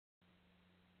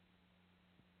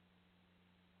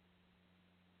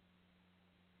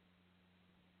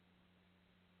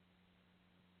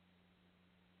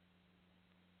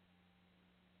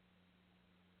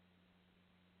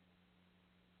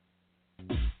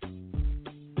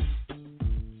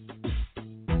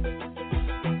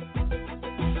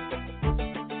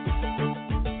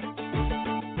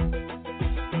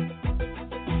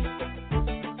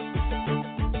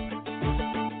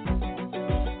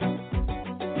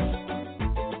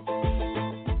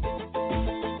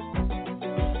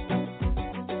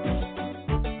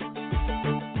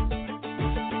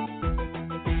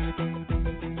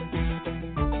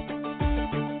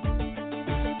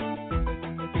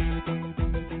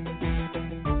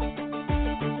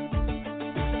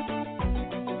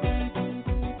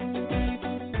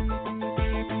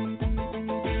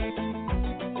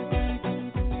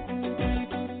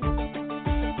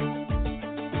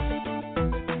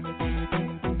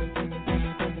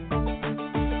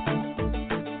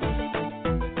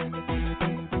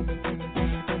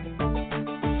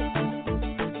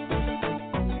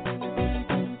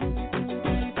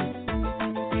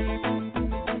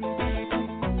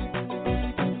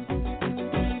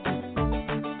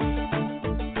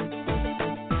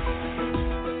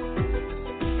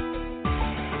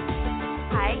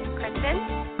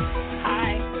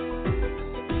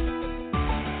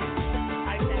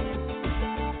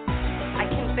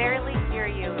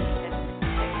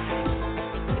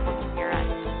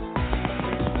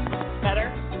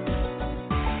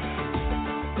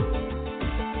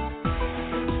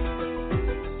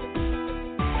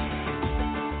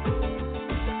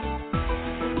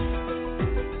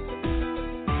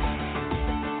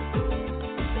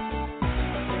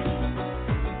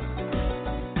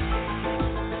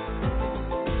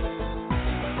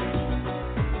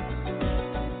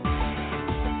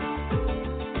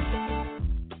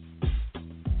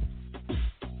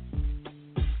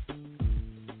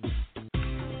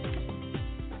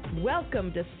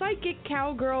Welcome to Psychic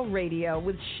Cowgirl Radio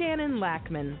with Shannon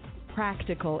Lackman.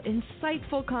 Practical,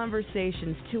 insightful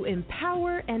conversations to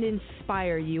empower and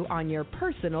inspire you on your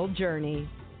personal journey.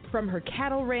 From her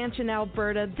cattle ranch in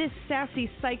Alberta, this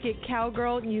sassy psychic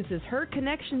cowgirl uses her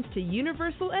connections to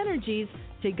universal energies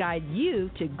to guide you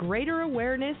to greater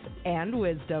awareness and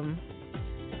wisdom.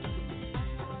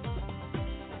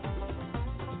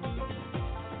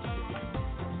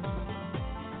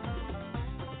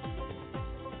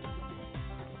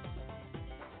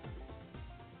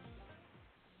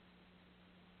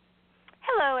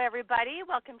 Hello, everybody.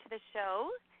 Welcome to the show.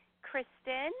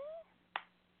 Kristen.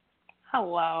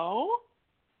 Hello.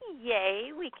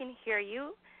 Yay, we can hear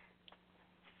you.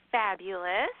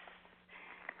 Fabulous.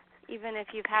 Even if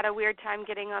you've had a weird time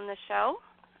getting on the show,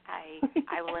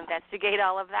 I will investigate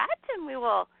all of that, and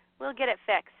we'll get it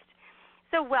fixed.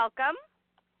 So welcome.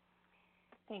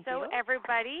 Thank you. So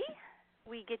everybody,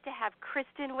 we get to have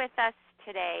Kristen with us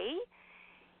today.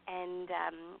 And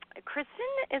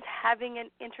Kristen is having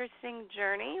an interesting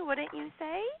journey, wouldn't you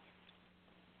say?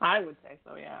 I would say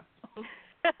so, yeah.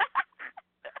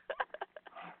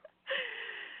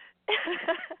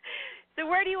 So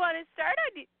where do you want to start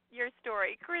on your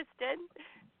story, Kristen?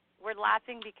 We're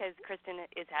laughing because Kristen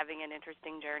is having an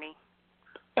interesting journey.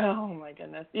 Oh, my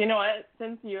goodness. You know what?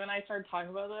 Since you and I started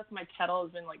talking about this, my kettle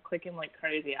has been, clicking like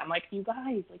crazy. I'm like, you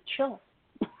guys, chill.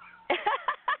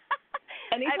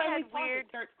 Anytime we talk, it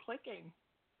starts clicking.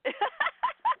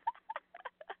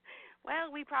 Well,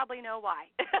 we probably know why.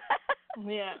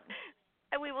 Yeah.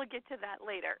 And we will get to that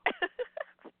later.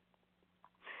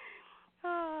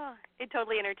 Oh, it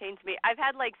totally entertains me. I've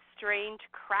had, strange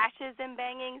crashes and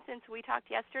banging since we talked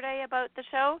yesterday about the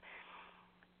show.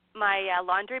 My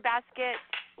laundry basket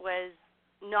was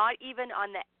not even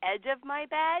on the edge of my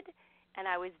bed, and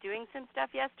I was doing some stuff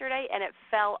yesterday, and it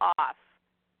fell off.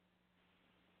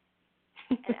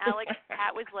 And Alex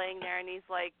Pat was laying there, and he's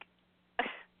like,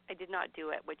 I did not do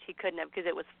it, which he couldn't have because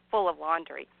it was full of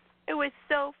laundry. It was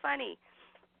so funny.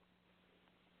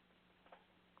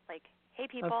 Hey,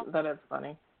 people. That is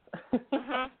funny.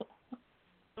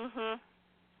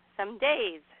 Some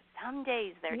days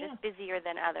they're just busier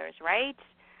than others, right?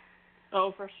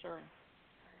 Oh, for sure.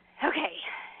 Okay,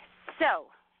 so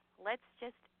let's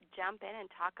just jump in and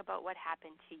talk about what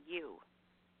happened to you.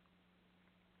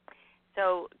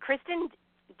 So Kristen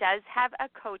does have a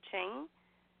coaching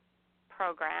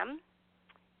program,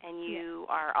 and you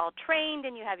are all trained,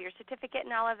 and you have your certificate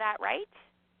and all of that, right?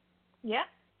 Yeah.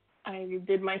 I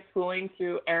did my schooling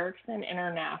through Erickson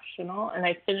International, and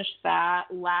I finished that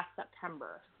last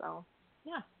September. So,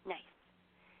 yeah. Nice.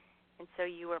 And so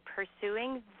you were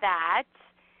pursuing that,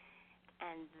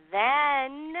 and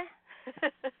then...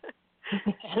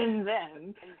 and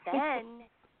then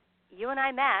you and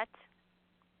I met...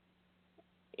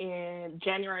 in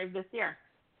January of this year.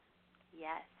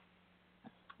 Yes.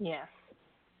 Yes.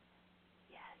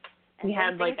 Yes. And we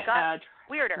had got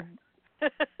weirder.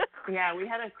 Yeah, we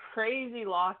had a crazy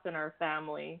loss in our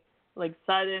family, like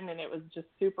sudden, and it was just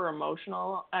super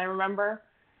emotional, I remember.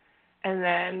 And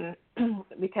then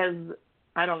because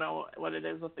I don't know what it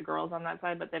is with the girls on that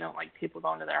side, but they don't like people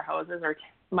going to their houses, or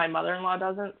my mother-in-law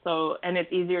doesn't. So, and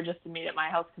it's easier just to meet at my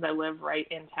house because I live right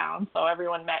in town. So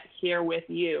everyone met here with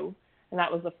you, and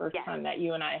that was the first time that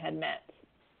you and I had met.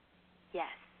 Yes.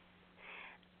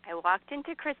 I walked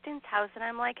into Kristen's house, and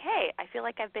I'm like, hey, I feel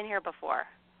like I've been here before.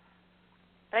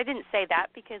 But I didn't say that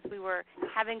because we were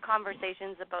having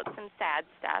conversations about some sad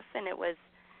stuff, and it was,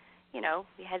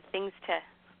 we had things to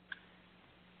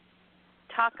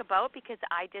talk about because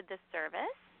I did the service.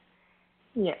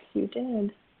 Yes, you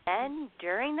did. And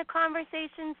during the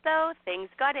conversations, though, things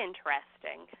got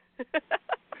interesting.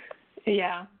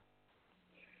 Yeah.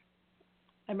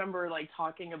 I remember,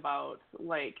 talking about,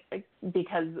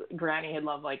 because Granny had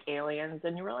loved, aliens,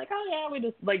 and you were like, oh, yeah, we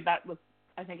just, that was,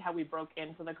 I think, how we broke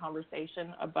into the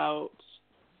conversation about,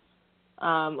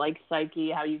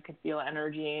 psyche, how you could feel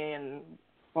energy and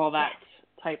all that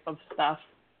type of stuff.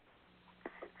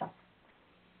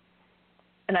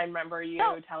 And I remember you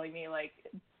telling me,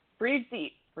 breathe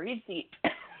deep, breathe deep.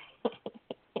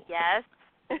 Yes.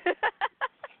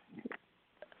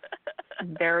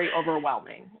 Very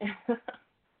overwhelming.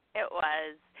 It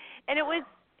was. And it was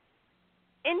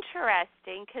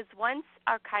interesting because once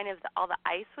all the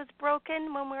ice was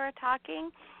broken when we were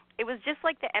talking, it was just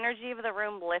like the energy of the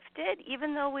room lifted,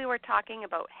 even though we were talking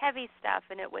about heavy stuff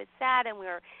and it was sad and we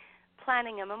were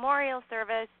planning a memorial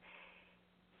service.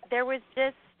 There was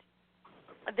just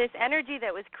this energy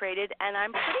that was created, and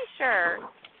I'm pretty sure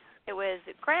it was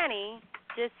Granny,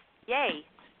 just yay.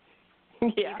 Yeah,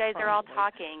 you guys probably. Are all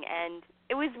talking, and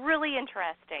it was really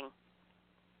interesting.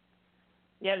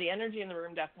 Yeah, the energy in the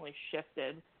room definitely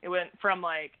shifted. It went from,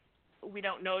 we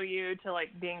don't know you to,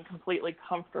 being completely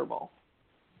comfortable.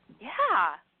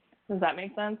 Yeah. Does that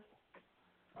make sense?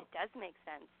 It does make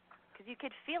sense, because you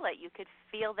could feel it. You could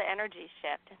feel the energy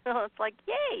shift. It's like,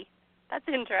 yay, that's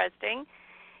interesting.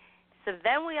 So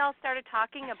then we all started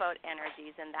talking about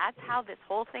energies, and that's how this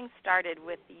whole thing started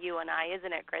with you and I,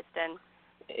 isn't it, Kristen?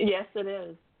 Yes, it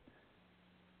is.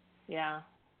 Yeah.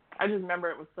 I just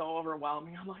remember it was so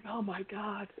overwhelming. I'm like, oh, my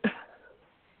God. Yes.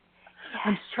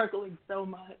 I'm struggling so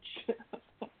much.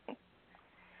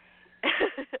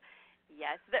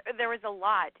 Yes, there was a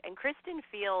lot, and Kristen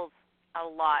feels a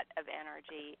lot of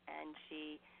energy, and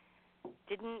she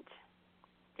didn't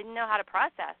know how to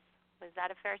process. Was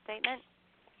that a fair statement?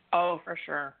 Oh, for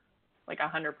sure.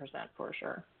 100% for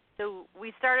sure. So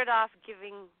we started off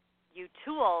giving you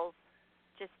tools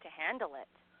just to handle it.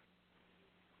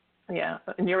 Yeah,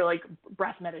 and you were like,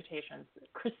 breath meditations.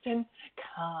 Kristen,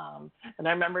 calm. And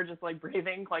I remember just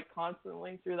breathing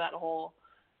constantly through that whole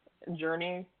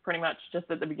journey, pretty much just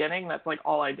at the beginning. That's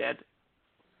all I did.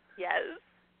 Yes.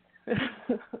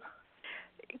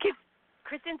 Because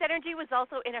Kristen's energy was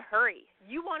also in a hurry.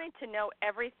 You wanted to know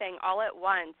everything all at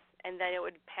once, and then it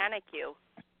would panic you.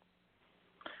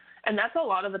 And that's a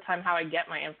lot of the time how I get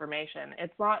my information.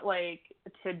 It's not a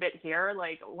tidbit here.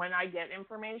 When I get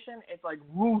information, it's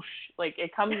whoosh.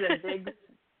 It comes in big,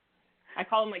 I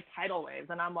call them tidal waves.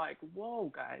 And I'm like,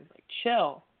 whoa, guys,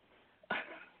 chill.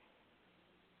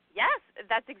 Yes,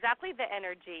 that's exactly the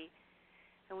energy.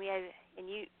 So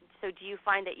do you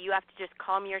find that you have to just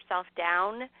calm yourself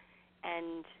down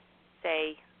and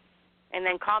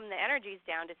then calm the energies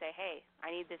down to say, hey, I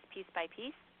need this piece by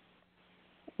piece?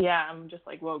 Yeah, I'm just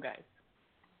whoa, guys.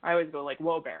 I always go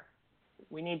whoa, bear.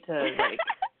 We need to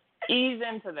ease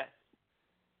into this.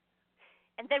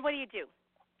 And then what do you do?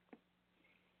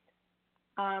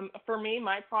 For me,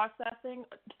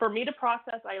 for me to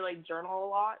process, I journal a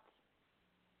lot.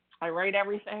 I write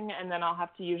everything, and then I'll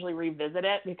have to usually revisit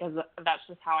it because that's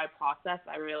just how I process.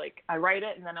 I write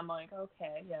it, and then I'm like,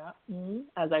 okay, yeah,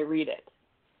 as I read it.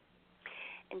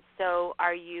 And so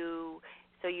you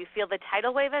feel the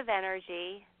tidal wave of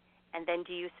energy, and then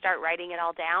do you start writing it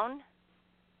all down?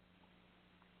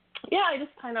 Yeah, I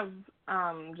just kind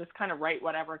of write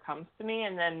whatever comes to me,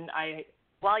 and then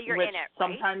while you're in it,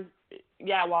 sometimes, right?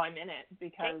 Yeah, while I'm in it,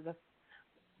 because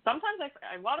sometimes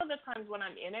a lot of the times when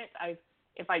I'm in it,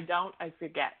 if I don't, I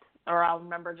forget, or I'll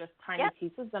remember just tiny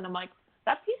pieces, and I'm like,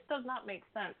 that piece does not make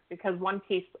sense, because one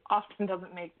piece often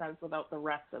doesn't make sense without the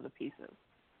rest of the pieces.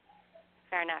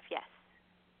 Fair enough, yes.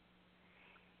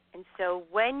 And so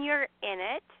when you're in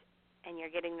it and you're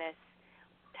getting this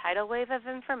tidal wave of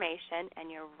information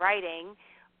and you're writing,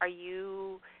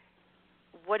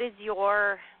 what is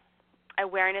your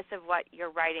awareness of what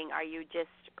you're writing? Are you just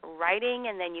writing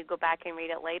and then you go back and read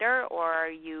it later, or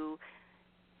are you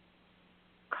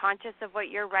conscious of what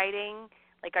you're writing?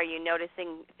 Like, are you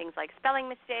noticing things like spelling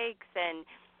mistakes and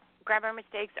grammar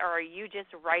mistakes, or are you just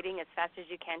writing as fast as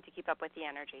you can to keep up with the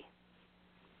energy?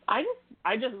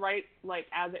 I just write like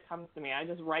as it comes to me. I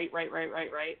just write,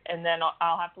 and then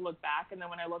I'll have to look back. And then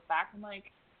when I look back, I'm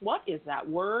like, what is that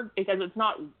word? Because it's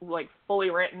not like fully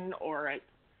written, or it's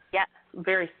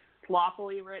very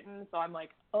sloppily written. So I'm like,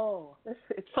 oh,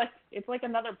 it's like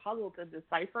another puzzle to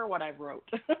decipher what I wrote.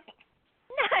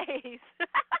 Nice.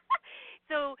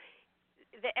 So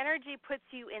the energy puts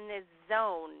you in this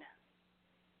zone,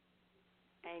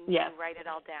 and you write it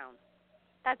all down.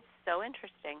 That's so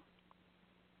interesting.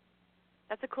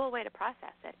 That's a cool way to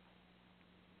process it.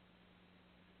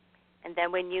 And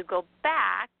then when you go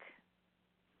back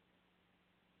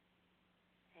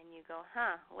and you go,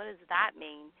 what does that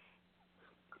mean?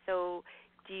 So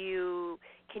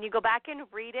can you go back and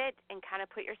read it and kind of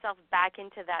put yourself back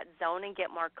into that zone and get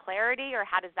more clarity, or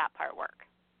how does that part work?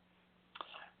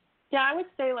 Yeah, I would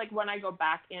say like when I go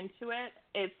back into it,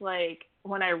 it's like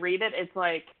when I read it, it's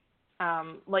like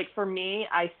for me,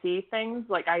 I see things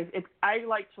like I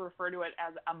like to refer to it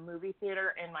as a movie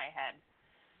theater in my head.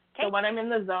 Okay. So when I'm in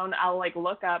the zone, I'll like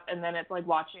look up, and then it's like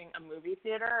watching a movie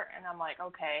theater, and I'm like,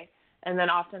 okay. And then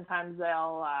oftentimes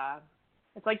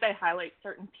it's like they highlight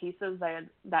certain pieces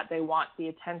that they want the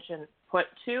attention put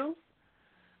to,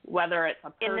 whether it's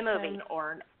a person in the movie.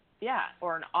 or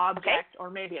an object, or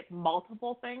maybe it's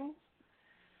multiple things.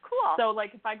 Cool. So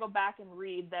like if I go back and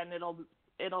read, then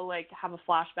it'll like have a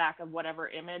flashback of whatever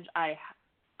image I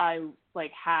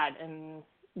like had, and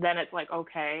then it's like,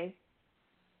 okay.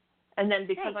 And then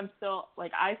because I'm still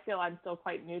like, I feel I'm still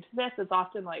quite new to this, it's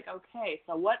often like, okay,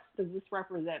 so what does this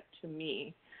represent to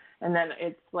me? And then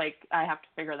it's like I have to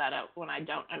figure that out when I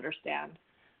don't understand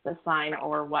the sign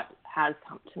or what has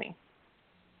come to me.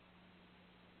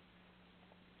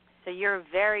 So you're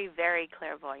very, very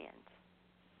clairvoyant.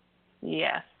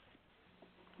 Yes.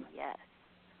 Yes.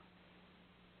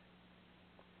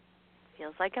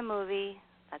 Feels like a movie.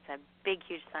 That's a big,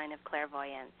 huge sign of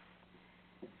clairvoyance.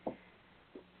 And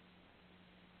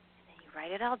then you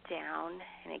write it all down,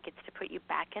 and it gets to put you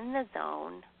back in the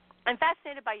zone. I'm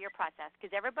fascinated by your process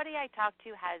because everybody I talk to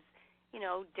has,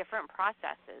 different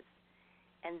processes.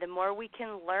 And the more we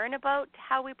can learn about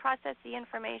how we process the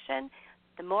information,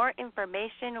 the more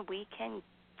information we can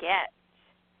get.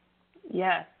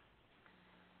 Yes.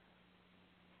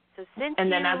 So since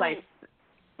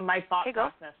my thought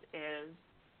process is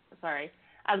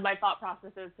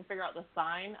to figure out the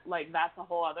sign, like that's a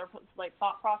whole other like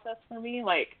thought process for me.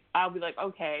 Like I'll be like,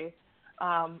 okay,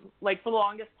 like for the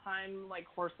longest time, like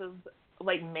horses,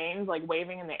 like manes, like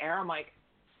waving in the air. I'm like,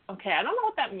 okay, I don't know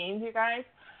what that means, you guys,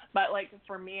 but like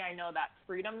for me, I know that's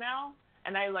freedom now,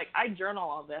 and I journal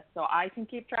all this so I can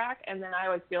keep track. And then I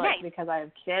always feel like because I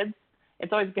have kids,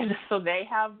 it's always good so they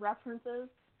have references.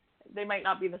 They might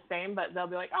not be the same, but they'll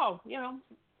be like, oh,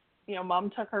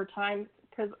 mom took her time,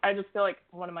 because I just feel like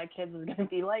one of my kids is going to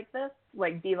be like this,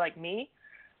 like be like me.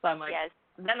 So I'm like,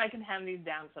 then I can hand these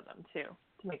down to them too,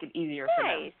 to make it easier for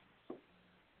them.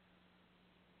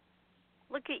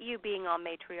 Look at you being all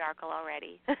matriarchal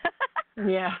already.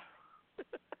 Yeah.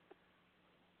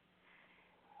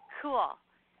 Cool.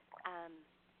 I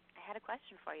had a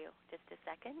question for you. Just a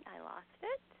second. I lost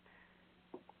it.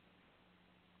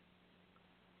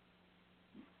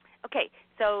 Okay,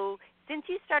 so since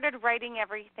you started writing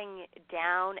everything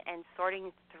down and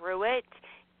sorting through it,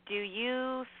 do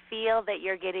you feel that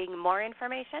you're getting more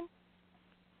information?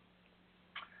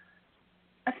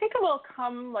 I think it will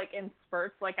come like in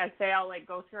spurts. Like I say, I'll like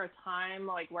go through a time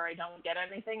like where I don't get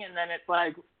anything, and then it's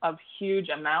like a huge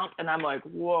amount, and I'm like,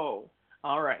 whoa,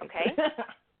 all right. Okay.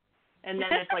 And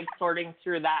then it's like sorting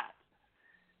through that,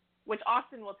 which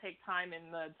often will take time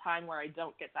in the time where I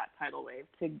don't get that tidal wave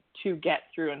to get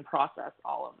through and process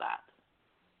all of that.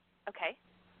 Okay.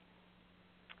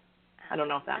 I don't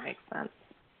know if that makes sense.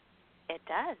 It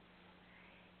does.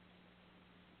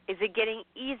 Is it getting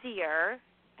easier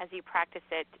as you practice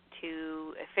it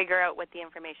to figure out what the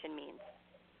information means?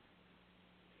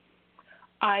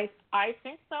 I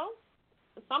think so.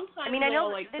 Sometimes I know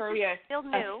like this throw is you still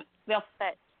new,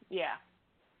 but yeah.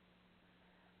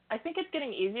 I think it's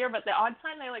getting easier, but the odd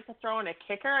time they like to throw in a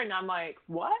kicker, and I'm like,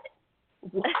 what?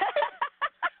 What?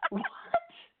 What?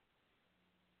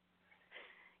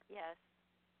 Yes.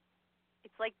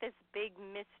 It's like this big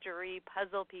mystery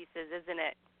puzzle pieces, isn't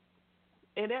it?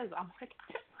 It is. I'm like,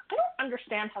 I don't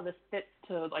understand how this fits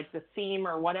to like the theme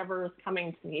or whatever is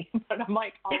coming to me, but I'm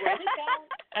like, I'll write it down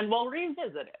and we'll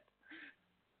revisit it.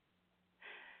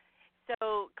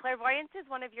 So clairvoyance is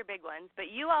one of your big ones, but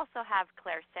you also have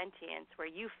clairsentience, where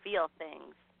you feel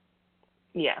things.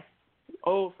 Yes.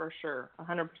 Oh, for sure.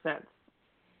 100%.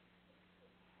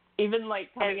 Even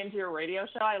like coming into your radio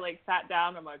show, I like sat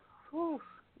down. I'm like, whew,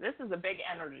 this is a big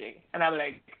energy. And I'm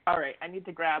like, all right, I need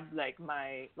to grab like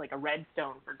a red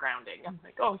stone for grounding. I'm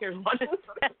like, oh, here's one.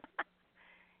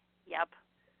 Yep.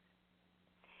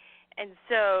 And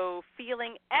so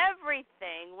feeling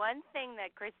everything, one thing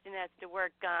that Kristen has to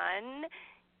work on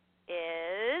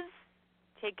is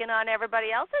taking on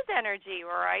everybody else's energy,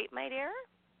 right, my dear?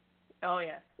 Oh,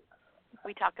 yes.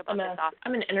 We talk about this often.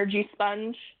 I'm an energy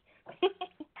sponge.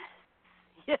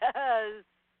 Yes.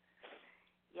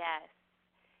 Yes.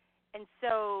 And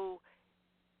so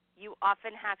you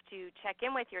often have to check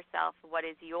in with yourself, what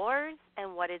is yours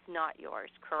and what is not yours,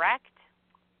 correct?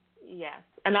 Yes.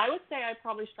 And I would say I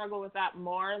probably struggle with that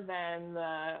more than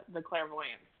the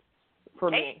clairvoyance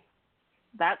for me.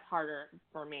 That's harder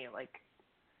for me, like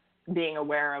being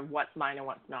aware of what's mine and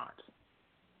what's not.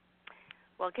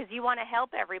 Well, because you want to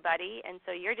help everybody, and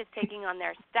so you're just taking on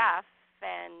their stuff,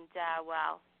 and,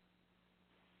 well,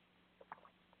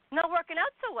 not working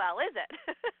out so well, is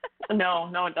it?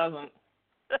 No, it doesn't.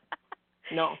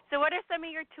 No. So what are some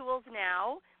of your tools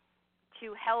now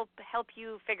to help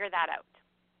you figure that out?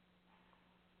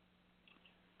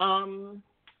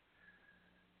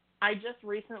 I just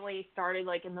recently started,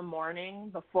 like, in the morning,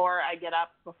 before I get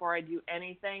up, before I do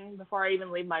anything, before I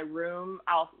even leave my room,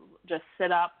 I'll just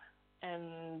sit up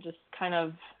and just kind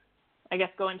of, I guess,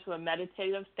 go into a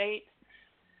meditative state.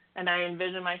 And I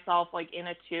envision myself, like, in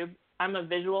a tube. I'm a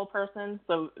visual person,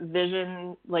 so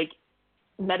vision, like,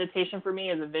 meditation for me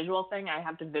is a visual thing. I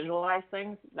have to visualize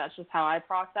things. That's just how I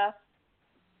process.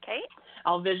 Okay.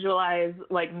 I'll visualize,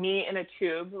 like, me in a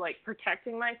tube, like,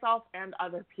 protecting myself and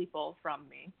other people from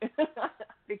me.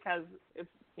 Because it's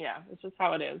just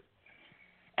how it is.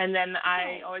 And then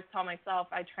I always tell myself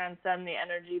I transcend the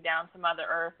energy down to Mother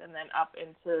Earth and then up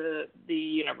into the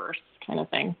universe kind of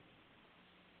thing.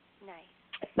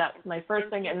 Nice. That's my first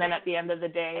thing. And then at the end of the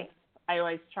day, I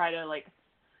always try to, like,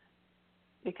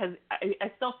 because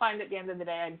I still find at the end of the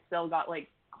day I still got, like,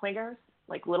 clingers,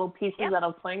 like little pieces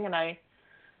that'll cling, and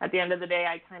at the end of the day,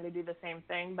 I kind of do the same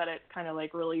thing, but it's kind of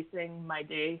like releasing my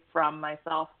day from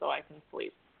myself so I can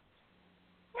sleep.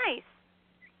 Nice.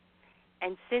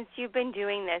 And since you've been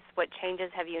doing this, what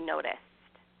changes have you noticed?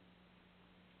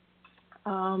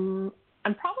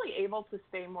 I'm probably able to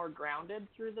stay more grounded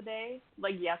through the day.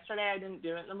 Like yesterday, I didn't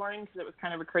do it in the morning because it was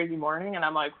kind of a crazy morning, and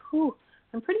I'm like, whew,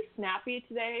 I'm pretty snappy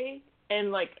today.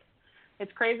 And, like,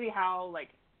 it's crazy how, like,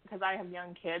 because I have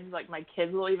young kids, like, my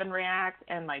kids will even react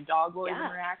and my dog will even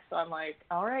react. So I'm like,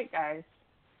 all right, guys,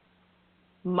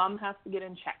 Mom has to get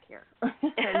in check here.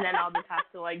 And then I'll just have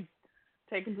to, like,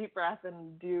 take a deep breath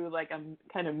and do, like, a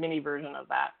kind of mini version of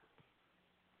that.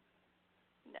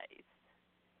 Nice.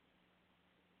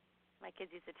 My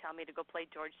kids used to tell me to go play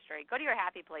George Strait. Go to your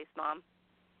happy place, Mom.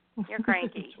 You're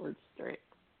cranky. George Strait.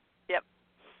 Yep.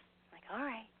 I'm like, all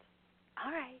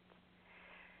right.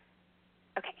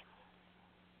 Okay.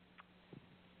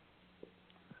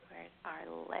 Where's our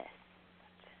list?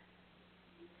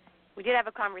 We did have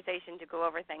a conversation to go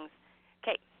over things.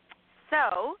 Okay,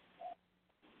 so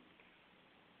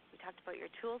we talked about your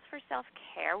tools for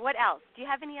self-care. What else? Do you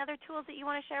have any other tools that you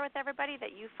want to share with everybody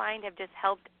that you find have just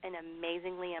helped an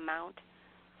amazingly amount?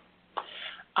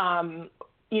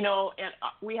 You know, and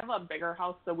we have a bigger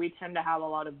house, so we tend to have a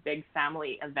lot of big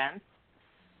family events.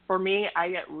 For me, I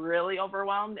get really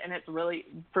overwhelmed, and it's really,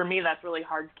 for me, that's really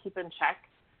hard to keep in check.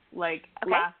 Like,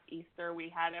 last Easter, we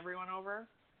had everyone over,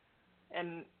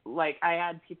 and, like, I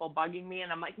had people bugging me,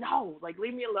 and I'm like, no, like,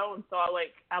 leave me alone. So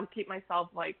I'll keep myself,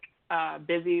 like,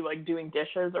 busy, like, doing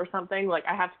dishes or something. Like,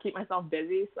 I have to keep myself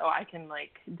busy so I can,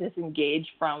 like, disengage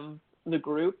from the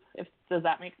group. Does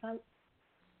that make sense?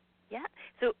 Yeah.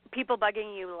 So people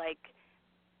bugging you, like,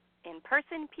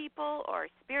 in-person people or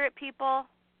spirit people?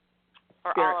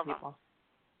 Or Spirit all of people. them?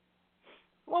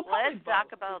 Well, let's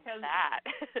talk about that.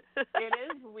 It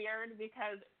is weird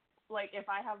because, like, if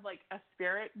I have, like, a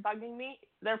spirit bugging me,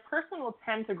 their person will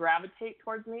tend to gravitate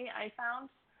towards me, I found.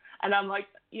 And I'm like,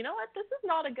 you know what? This is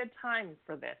not a good time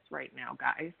for this right now,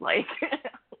 guys. Like,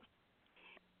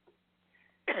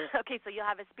 okay, so you'll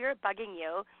have a spirit bugging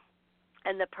you,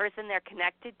 and the person they're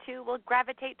connected to will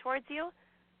gravitate towards you?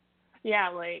 Yeah,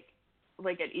 like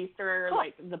at Easter,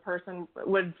 like this person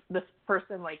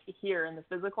like here in the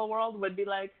physical world would be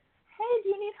like, hey, do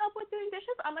you need help with doing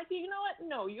dishes? I'm like, you know what?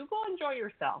 No, you go enjoy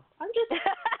yourself. I'm just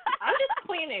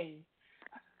cleaning.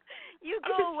 You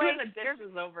go away. The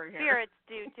dishes over here. Spirits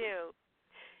do too.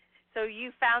 So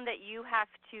you found that you have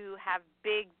to have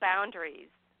big boundaries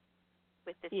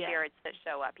with the spirits that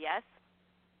show up, yes?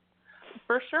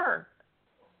 For sure.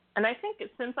 And I think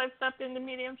since I've stepped into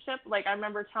mediumship, like I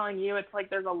remember telling you, it's like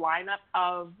there's a lineup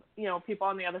of, people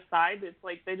on the other side. It's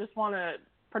like they just want to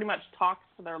pretty much talk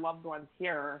to their loved ones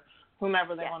here, or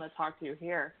whomever they want to talk to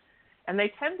here. And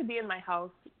they tend to be in my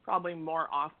house probably more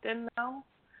often now,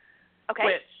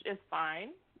 which is fine.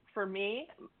 For me,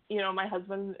 my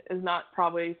husband is not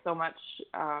probably so much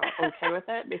okay with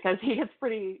it because he gets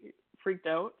pretty freaked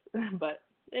out, but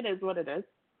it is what it is.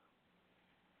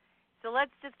 So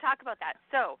let's just talk about that.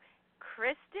 So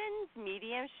Kristen's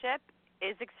mediumship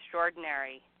is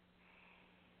extraordinary.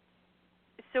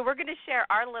 So we're going to share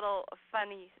our little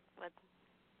funny,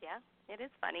 it is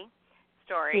funny,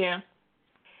 story. Yeah.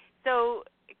 So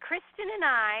Kristen and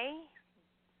I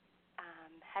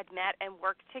had met and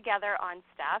worked together on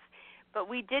stuff, but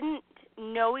we didn't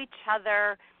know each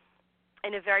other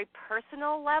in a very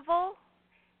personal level.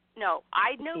 No,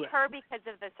 I knew her because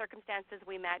of the circumstances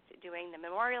we met doing the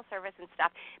memorial service and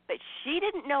stuff, but she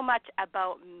didn't know much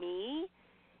about me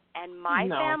and my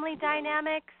family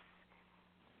dynamics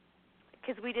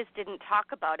because we just didn't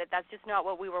talk about it. That's just not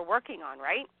what we were working on,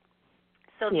 right?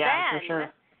 So then, for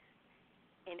sure.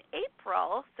 In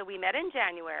April, so we met in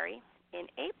January, and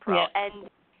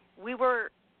we were,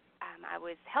 I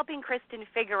was helping Kristen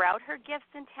figure out her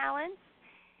gifts and talents.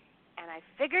 And I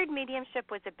figured mediumship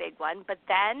was a big one, but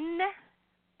then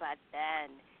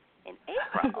in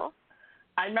April,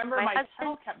 I remember my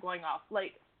kettle kept going off.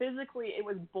 Like physically, it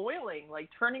was boiling, like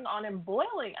turning on and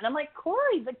boiling. And I'm like,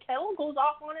 Corey, the kettle goes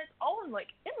off on its own. Like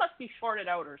it must be shorted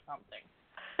out or something.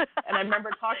 And I remember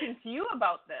talking to you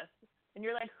about this, and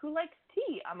you're like, who likes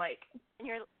tea? I'm like,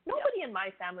 nobody in my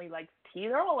family likes tea.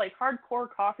 They're all like hardcore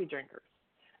coffee drinkers.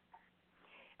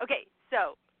 Okay,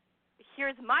 so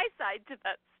here's my side to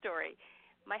that story.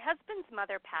 My husband's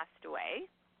mother passed away,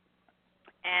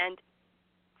 and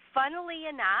funnily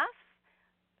enough,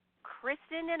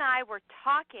 Kristen and I were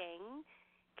talking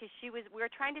because we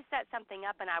were trying to set something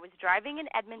up, and I was driving in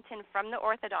Edmonton from the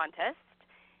orthodontist,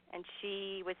 and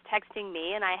she was texting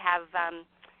me, and I have a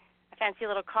fancy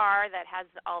little car that has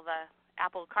all the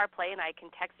Apple CarPlay, and I can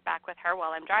text back with her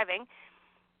while I'm driving.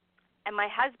 And my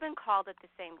husband called at the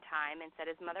same time and said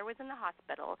his mother was in the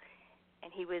hospital, and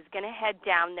he was going to head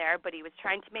down there, but he was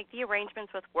trying to make the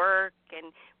arrangements with work,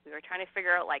 and we were trying to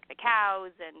figure out, like, the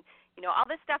cows and, all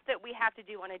the stuff that we have to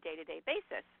do on a day-to-day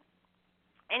basis.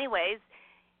 Anyways,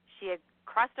 she had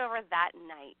crossed over that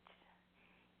night,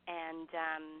 and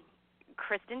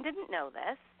Kristen didn't know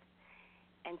this,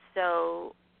 and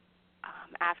so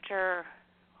after,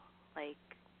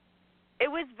 it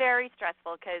was very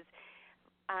stressful because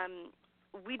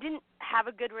we didn't have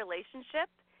a good relationship.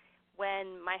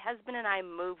 When my husband and I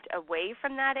moved away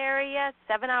from that area,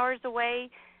 7 hours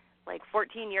away,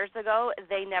 14 years ago,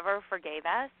 they never forgave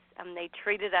us. They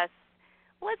treated us,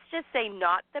 let's just say,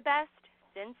 not the best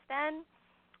since then.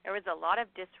 There was a lot of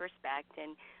disrespect,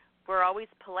 and we're always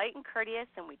polite and courteous,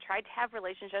 and we tried to have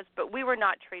relationships, but we were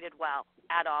not treated well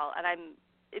at all. And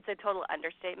it's a total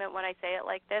understatement when I say it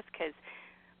like this because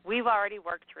we've already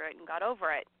worked through it and got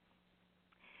over it.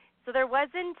 So there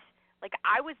wasn't,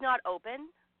 I was not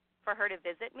open for her to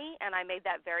visit me, and I made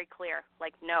that very clear.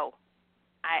 No,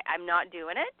 I'm not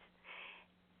doing it.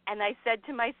 And I said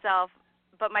to myself,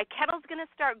 but my kettle's going to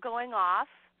start going off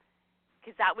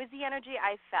because that was the energy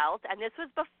I felt. And this was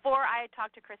before I had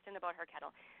talked to Kristen about her kettle.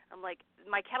 I'm like,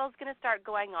 my kettle's going to start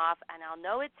going off, and I'll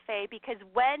know it's Faye because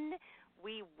when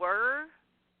we were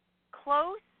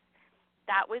close,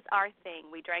 that was our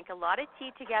thing. We drank a lot of tea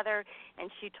together,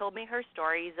 and she told me her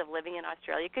stories of living in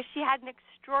Australia because she had an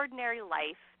extraordinary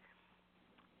life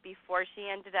before she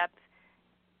ended up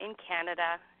in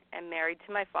Canada and married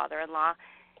to my father-in-law.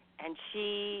 And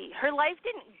her life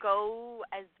didn't go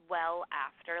as well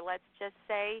after, let's just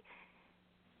say.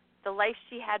 The life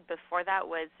she had before that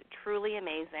was truly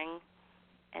amazing,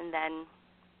 and then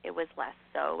it was less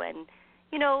so. And,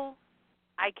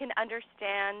 I can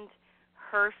understand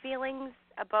her feelings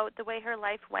about the way her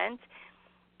life went,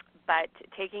 but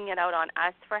taking it out on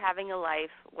us for having a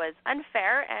life was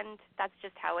unfair, and that's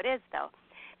just how it is, though.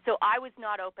 So I was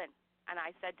not open, and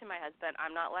I said to my husband,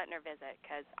 I'm not letting her visit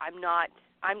because I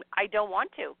don't want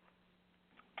to.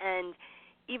 And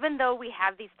even though we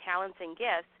have these talents and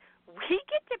gifts, we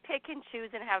get to pick and choose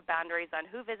and have boundaries on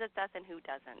who visits us and who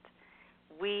doesn't.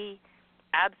 We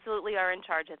absolutely are in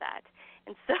charge of that.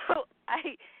 And so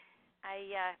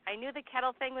I knew the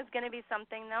kettle thing was going to be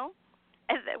something, though.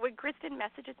 And when Kristen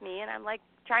messages me, and I'm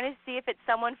trying to see if it's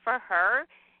someone for her,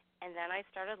 and then I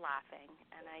started laughing,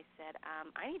 and I said,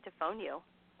 I need to phone you,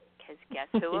 because guess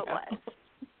who it was?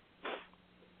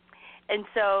 And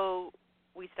so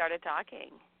we started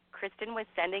talking. Kristen was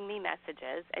sending me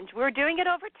messages, and we were doing it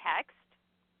over text,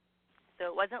 So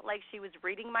it wasn't like she was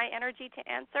reading my energy to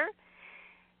answer.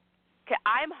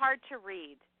 I'm hard to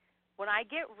read. When I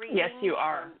get readings, yes, you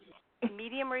are.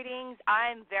 Medium readings,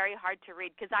 I'm very hard to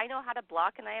read because I know how to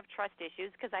block and I have trust issues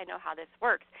because I know how this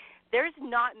works. There's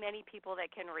not many people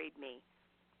that can read me,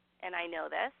 and I know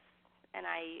this, and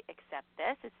I accept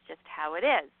this. It's just how it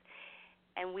is.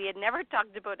 And we had never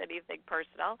talked about anything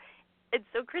personal. And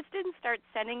so Kristen starts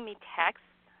sending me texts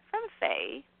from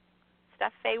Faye,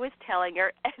 stuff Faye was telling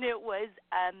her, and it was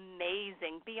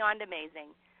amazing, beyond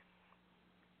amazing.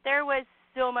 There was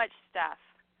so much stuff,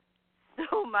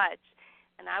 so much,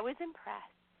 and I was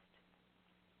impressed.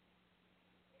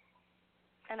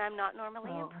 And I'm not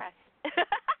normally impressed.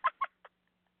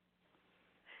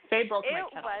 Faye broke my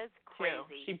kettle. It was crazy.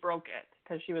 Too. She broke it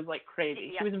because she was like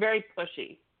crazy. Yeah. She was very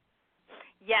pushy.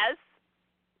 Yes.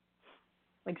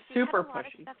 Like she super had a lot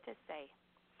pushy. Of stuff to say.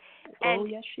 Oh,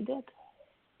 yes, she did.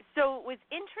 So it was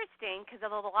interesting because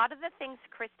of a lot of the things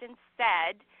Kristen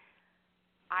said,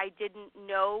 I didn't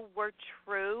know were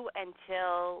true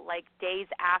until like days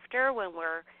after when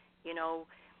we're,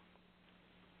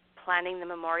 planning the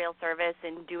memorial service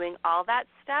and doing all that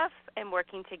stuff and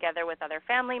working together with other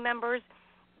family members.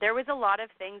 There was a lot of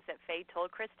things that Faye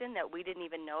told Kristen that we didn't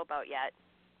even know about yet.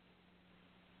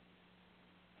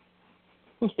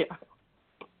 Yeah.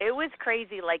 It was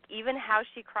crazy, like even how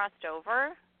she crossed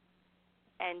over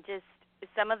and just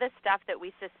some of the stuff that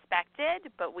we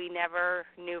suspected but we never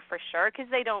knew for sure because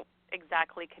they don't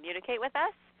exactly communicate with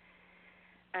us.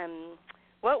 I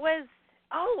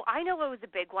know what was a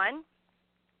big one.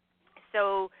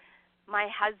 So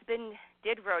my husband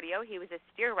did rodeo. He was a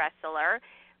steer wrestler,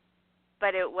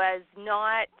 but it was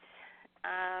not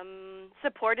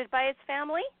supported by his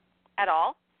family at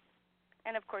all.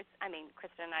 And, of course,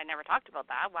 Kristen and I never talked about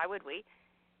that. Why would we?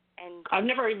 And I've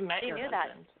never even met your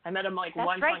husband. That. I met him That's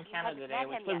once right. on Canada Day,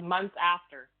 which was months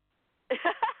after.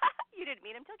 You didn't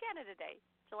meet him till Canada Day,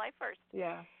 July 1st.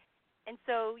 Yeah. And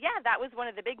so, that was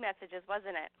one of the big messages,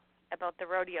 wasn't it, about the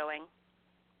rodeoing?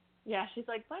 Yeah, she's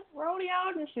like, let's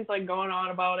rodeo, and she's like going on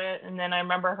about it. And then I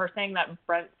remember her saying that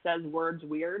Brent says words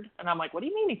weird, and I'm like, what do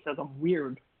you mean he says them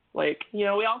weird? Like, we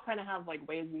all kind of have like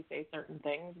ways we say certain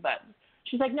things, but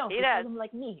she's like, no, he says them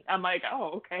like me. I'm like,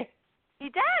 oh, okay. He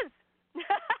does.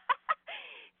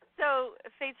 So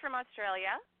Faye's from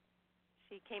Australia.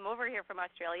 She came over here from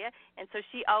Australia, and so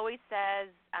she always says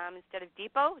instead of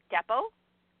depot,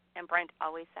 and Brent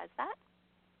always says that.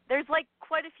 There's like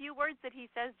quite a few words that he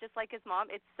says just like his mom.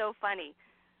 It's so funny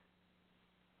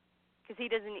because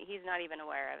he's not even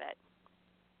aware of it.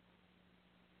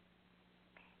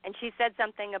 And she said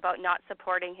something about not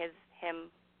supporting him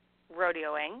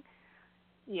rodeoing.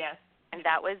 Yes. And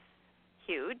that was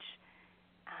huge.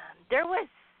 There was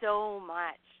so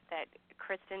much that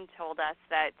Kristen told us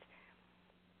that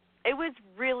it was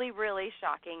really, really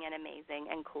shocking and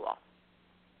amazing and cool.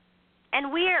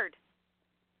 And weird.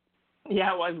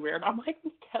 Yeah, it was weird. I'm like,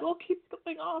 the kettle keeps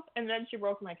going off. And then she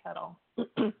broke my kettle. She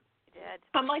did.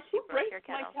 I'm like, who breaks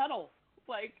kettle? my kettle?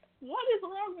 Like, what is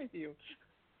wrong with you?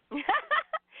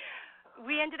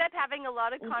 We ended up having a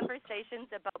lot of conversations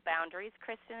about boundaries,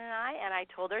 Kristen and I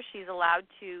told her she's allowed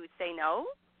to say no.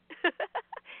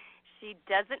 She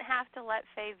doesn't have to let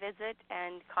Faye visit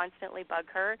and constantly bug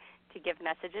her to give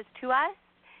messages to us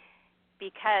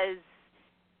because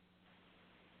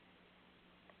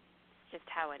just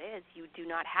how it is. You do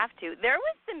not have to. There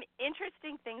was some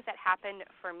interesting things that happened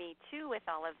for me, too, with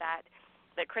all of that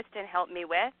Kristen helped me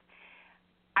with.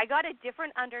 I got a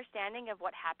different understanding of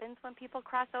what happens when people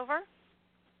cross over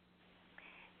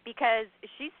because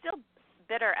she's still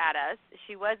bitter at us.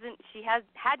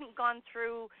 Hadn't gone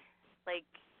through, like,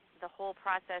 the whole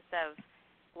process of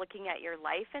looking at your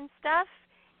life and stuff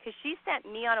because she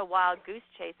sent me on a wild goose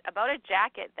chase about a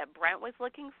jacket that Brent was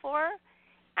looking for.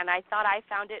 And I thought I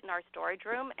found it in our storage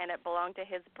room, and it belonged to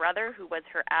his brother, who was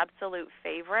her absolute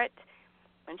favorite,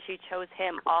 and she chose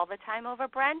him all the time over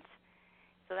Brent.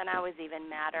 So then I was even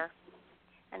madder.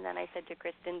 And then I said to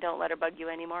Kristen, don't let her bug you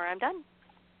anymore. I'm done.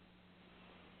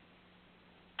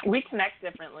 We connect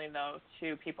differently, though,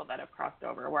 to people that have crossed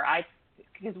over,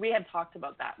 because we had talked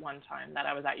about that one time that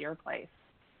I was at your place,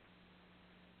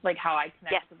 like how I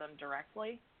connect to them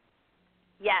directly.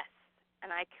 Yes,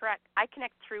 and I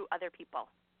connect through other people.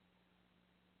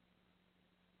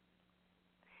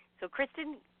 So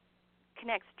Kristen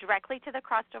connects directly to the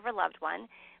crossed over loved one,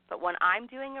 but when I'm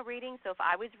doing a reading, so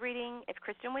if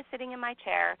Kristen was sitting in my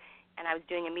chair and I was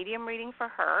doing a medium reading for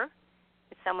her,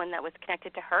 with someone that was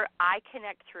connected to her, I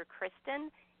connect through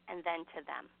Kristen and then to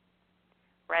them.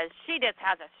 Whereas she just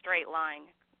has a straight line.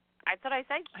 That's what I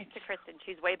say to Kristen.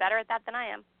 She's way better at that than I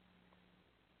am.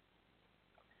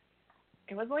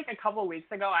 it was like a couple of weeks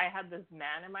ago. I had this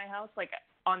man in my house, like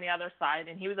on the other side,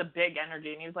 and he was a big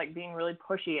energy, and he was like being really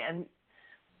pushy. And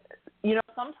you know,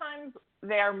 sometimes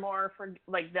they are more for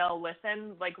like they'll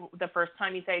listen like the first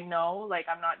time you say no, like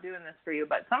I'm not doing this for you.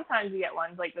 But sometimes you get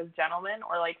ones like this gentleman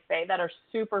or like Faye that are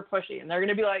super pushy, and they're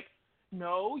gonna be like,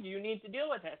 no, you need to deal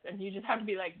with this, and you just have to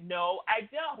be like, no, I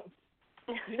don't.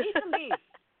 You need to leave.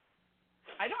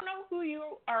 I don't know who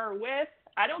you are with.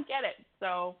 I don't get it.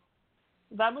 So,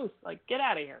 vamoose, like, get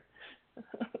out of here.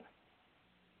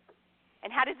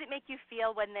 And how does it make you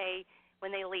feel when they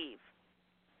leave?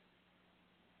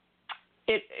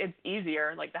 It's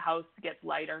easier. Like, the house gets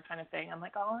lighter kind of thing. I'm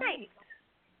like, all right.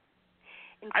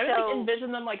 And I would like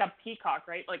envision them like a peacock,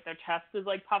 right? Like their chest is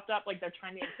like puffed up, like they're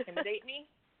trying to intimidate me.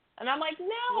 And I'm like,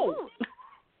 no. Ooh.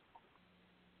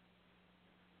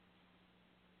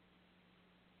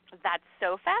 That's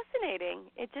so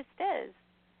fascinating. It just is.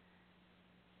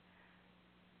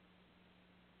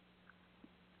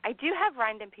 I do have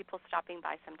random people stopping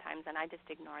by sometimes, and I just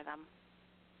ignore them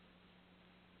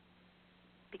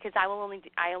because I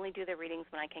only do the readings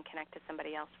when I can connect to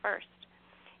somebody else first.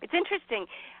 It's interesting.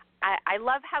 I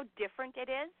love how different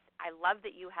it is. I love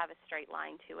that you have a straight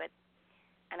line to it,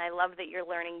 and I love that you're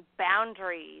learning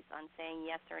boundaries on saying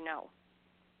yes or no.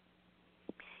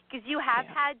 Because you have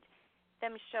had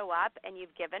them show up, and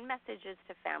you've given messages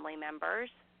to family members,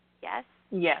 yes?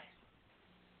 Yes.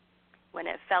 When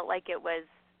it felt like it was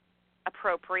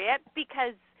appropriate,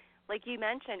 because, like you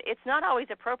mentioned, it's not always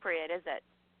appropriate, is it?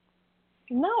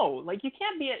 No, like you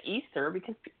can't be at Easter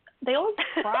because they always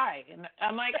cry. And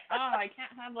I'm like, oh, I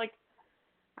can't have like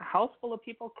a house full of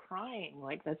people crying.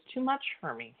 Like that's too much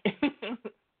for me.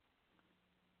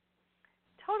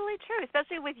 Totally true,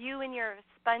 especially with you and your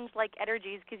sponge-like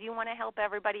energies because you want to help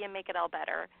everybody and make it all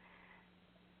better.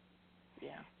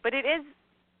 Yeah. But it's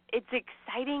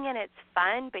exciting and it's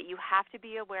fun, but you have to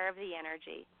be aware of the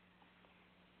energy.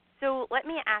 So let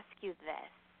me ask you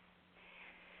this.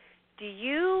 Do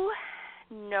you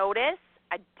notice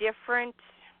a different,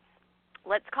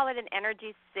 let's call it an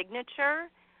energy signature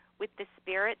with the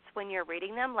spirits when you're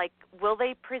reading them? Like, will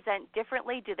they present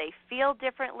differently? Do they feel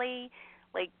differently?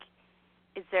 Like,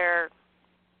 is there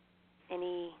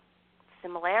any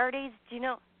similarities? Do you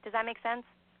know? Does that make sense?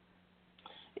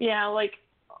 Yeah, like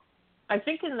I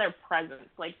think in their presence,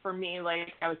 like for me,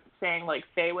 like I was saying, like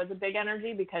Faye was a big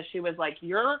energy because she was like,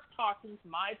 you're talking to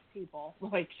my people.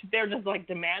 Like they're just like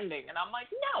demanding. And I'm like,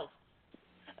 no.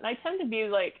 And I tend to be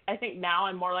like, I think now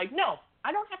I'm more like, no,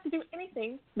 I don't have to do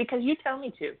anything because you tell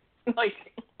me to. Like,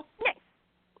 nice.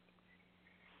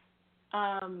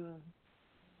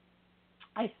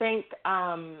 I think,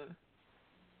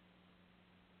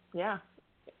 yeah.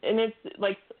 And it's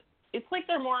like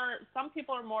they're more, some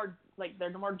people are more, like,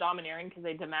 they're more domineering because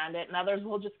they demand it, and others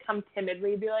will just come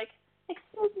timidly and be like,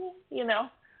 excuse me, you know?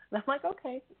 And I'm like,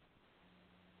 okay,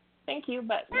 thank you,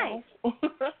 but nice. No.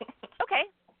 Okay,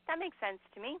 that makes sense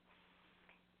to me.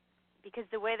 Because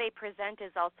the way they present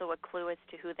is also a clue as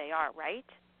to who they are, right?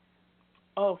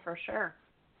 Oh, for sure.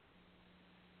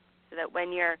 So that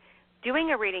when you're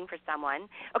doing a reading for someone,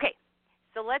 okay,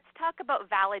 so let's talk about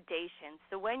validation.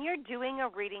 So when you're doing a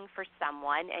reading for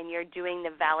someone and you're doing the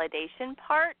validation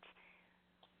part,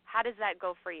 how does that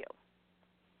go for you?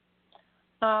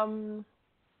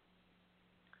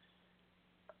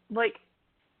 Like,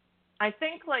 I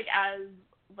think, like, as,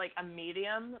 like, a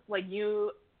medium, like,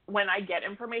 when I get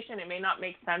information, it may not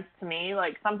make sense to me,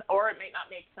 like, or it may not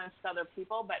make sense to other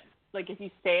people, but, like, if you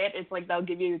say it, it's like they'll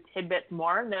give you tidbits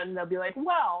more, and then they'll be like,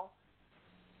 well,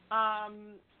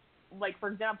 like, for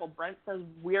example, Brent says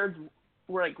words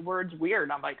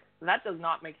weird. I'm like, that does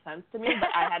not make sense to me, but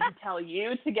I had to tell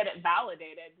you to get it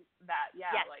validated that,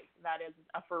 yes. Like, that is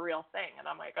a for real thing. And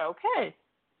I'm like, okay.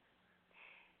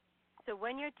 So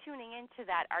when you're tuning into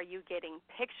that, are you getting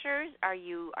pictures? Are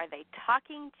they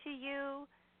talking to you?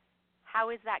 How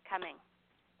is that coming?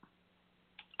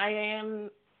 I am,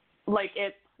 like,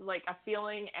 it's like a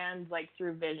feeling and, like,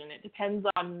 through vision. It depends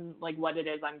on, like, what it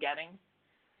is I'm getting.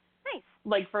 Nice.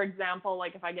 Like, for example,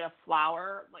 like, if I get a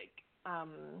flower, like,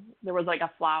 there was, like, a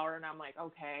flower, and I'm like,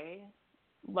 okay.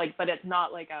 Like, but it's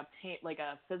not, like, a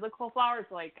physical flower.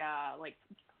 It's, like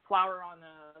flower on,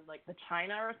 like, the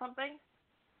china or something.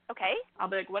 Okay. I'll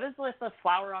be like, what is with the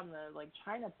flower on the, like,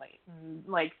 china plate? And,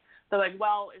 like, they're like,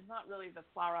 well, it's not really the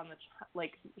flower on the,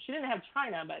 like, she didn't have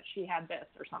china, but she had this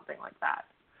or something like that.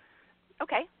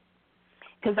 Okay.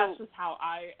 Because that's just how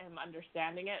I am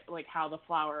understanding it, like how the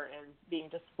flower is being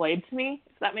displayed to me,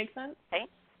 if that makes sense. Okay.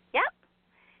 Yep.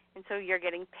 And so you're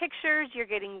getting pictures, you're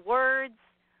getting words.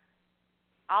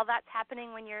 All that's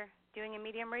happening when you're doing a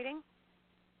medium reading?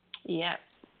 Yes.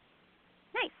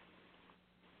 Nice.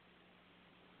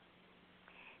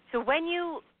 So when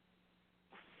you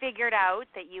figured out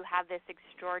that you have this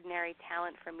extraordinary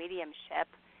talent for mediumship,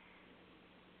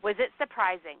 was it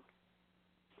surprising?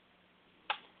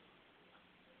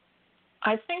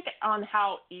 I think on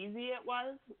how easy it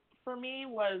was for me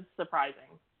was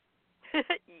surprising.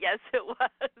 Yes, it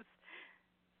was.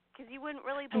 Because you wouldn't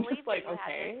really I'm believe just like, that you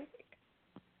okay.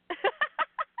 had this.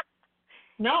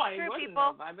 No, It's I true, wouldn't people.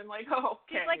 have. I've been like, oh,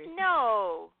 okay. She's like,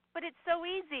 no, but it's so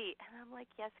easy. And I'm like,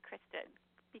 yes, Kristen,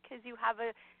 because you have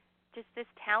just this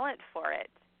talent for it.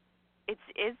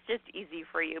 It's just easy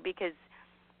for you because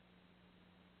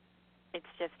it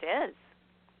just is.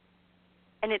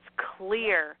 And it's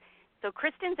clear. So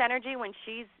Kristen's energy when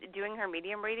she's doing her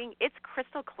medium reading, it's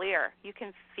crystal clear. You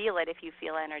can feel it if you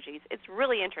feel energies. It's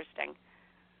really interesting.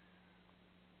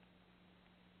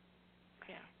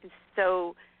 Yeah.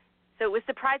 So it was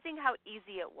surprising how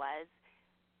easy it was.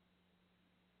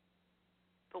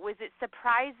 But was it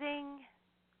surprising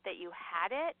that you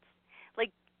had it?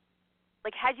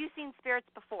 Like had you seen spirits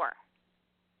before?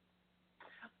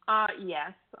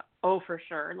 Yes. Oh, for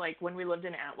sure. Like when we lived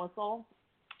in Atwissel,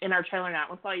 in our trailer in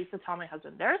Atwissel, I used to tell my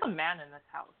husband, there's a man in this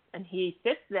house, and he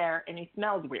sits there, and he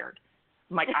smells weird.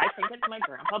 I'm like, I think it's my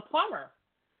grandpa Plumber,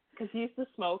 because he used to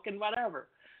smoke and whatever.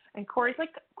 And Corey's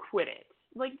like, quit it.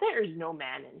 Like, there's no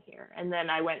man in here. And then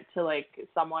I went to, like,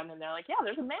 someone, and they're like, yeah,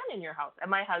 there's a man in your house.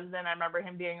 And my husband, I remember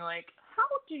him being like, how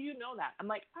do you know that? I'm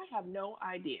like, I have no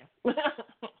idea. That's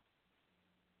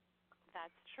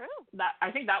true.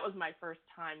 I think that was my first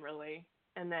time, really.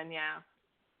 And then, yeah.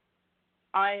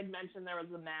 I had mentioned there was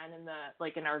a man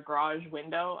in our garage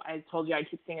window. I told you I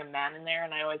keep seeing a man in there,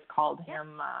 and I always called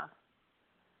him,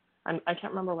 I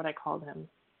can't remember what I called him.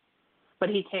 But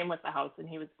he came with the house, and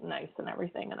he was nice and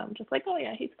everything, and I'm just like, oh,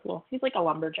 yeah, he's cool. He's like a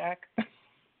lumberjack.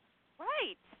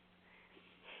 Right.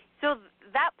 So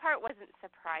that part wasn't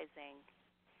surprising.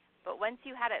 But once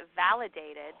you had it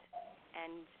validated,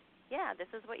 and, yeah, this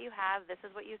is what you have, this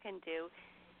is what you can do,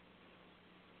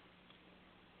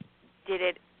 did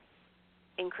it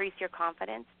increase your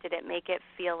confidence? Did it make it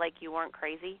feel like you weren't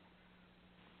crazy?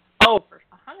 Oh, for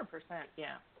 100%,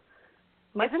 yeah.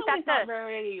 My Isn't family's that not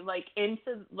very, like,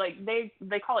 into, like, they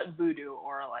call it voodoo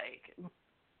or,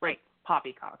 like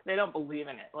poppycock. They don't believe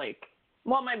in it. Like,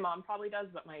 well, my mom probably does,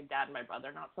 but my dad and my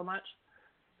brother not so much.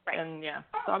 Right. And, yeah.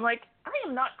 So I'm like, I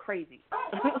am not crazy.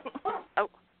 Oh.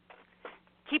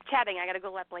 Keep chatting. I got to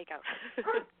go let Blake out.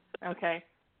 Okay.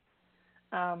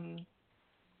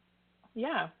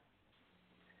 Yeah.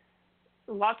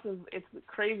 It's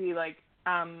crazy, like,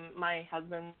 my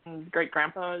husband's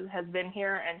great-grandpa has been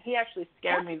here, and he actually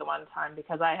scared me the one time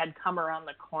because I had come around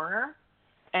the corner,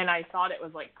 and I thought it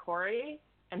was, like, Corey,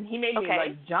 and he made me,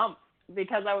 like, jump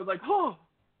because I was like, oh,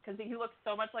 because he looked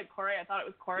so much like Corey. I thought it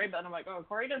was Corey, but I'm like, oh,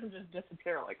 Corey doesn't just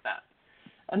disappear like that.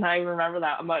 And I remember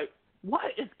that. I'm like,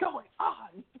 what is going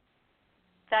on?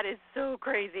 That is so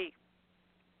crazy.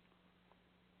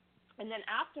 And then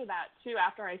after that, too,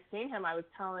 after I seen him, I was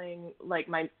telling, like,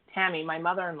 my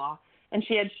mother-in-law, and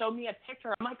she had showed me a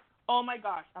picture. I'm like, oh, my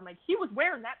gosh. I'm like, he was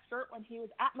wearing that shirt when he was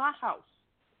at my house.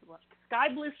 Like, sky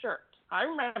blue shirt. I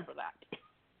remember that.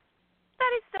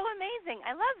 That is so amazing.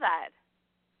 I love that.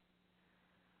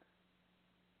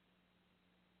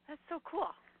 That's so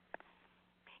cool.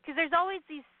 Because there's always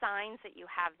these signs that you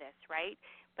have this, right?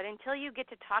 But until you get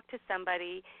to talk to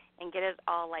somebody and get it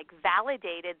all, like,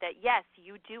 validated that, yes,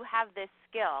 you do have this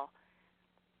skill,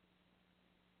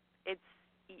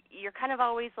 you're kind of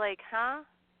always like, huh?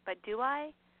 But do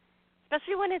I?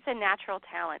 Especially when it's a natural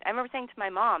talent. I remember saying to my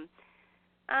mom,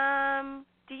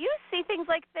 do you see things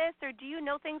like this or do you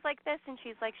know things like this? And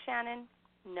she's like, Shannon,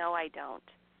 no, I don't.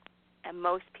 And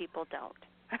most people don't.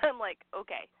 I'm like,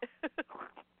 okay.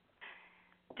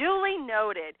 Duly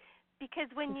noted. Because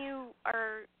when you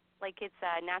are, like, it's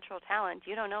a natural talent,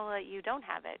 you don't know that you don't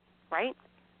have it, right?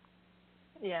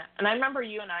 Yeah, and I remember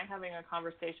you and I having a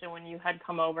conversation when you had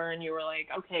come over and you were like,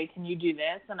 okay, can you do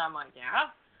this? And I'm like,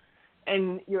 yeah.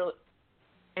 And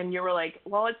you were like,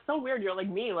 well, it's so weird. You're like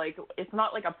me. Like, it's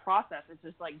not like a process. It's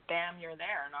just like, bam, you're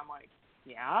there. And I'm like,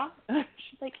 yeah.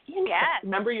 She's like, yes.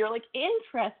 Remember, you're like,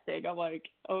 interesting. I'm like,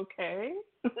 okay.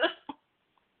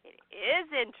 It is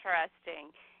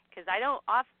interesting because I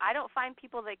don't find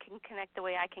people that can connect the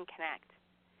way I can connect.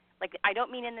 Like, I don't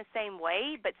mean in the same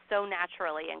way, but so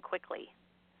naturally and quickly.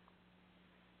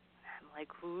 I'm like,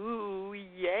 ooh,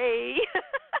 yay.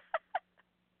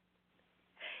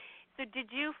 So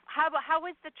how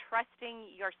was the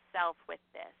trusting yourself with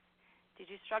this? Did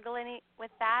you struggle any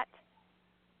with that?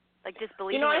 Like, just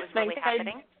believing it was really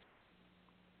happening?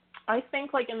 I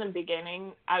think, like, in the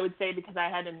beginning, I would say because I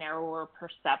had a narrower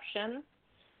perception,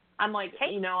 I'm like,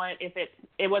 Okay. you know what? If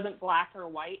it wasn't black or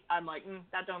white, I'm like,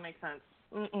 that don't make sense.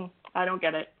 I don't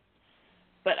get it.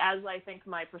 But as I think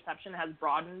my perception has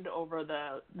broadened over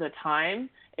the time,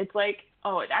 it's like,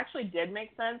 oh, it actually did make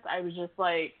sense. I was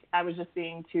just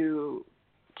being too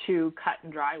cut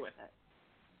and dry with it.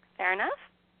 Fair enough.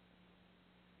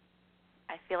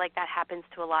 I feel like that happens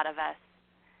to a lot of us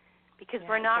because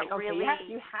we're not like, okay, really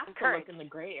you have encouraged. to look in the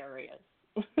gray areas.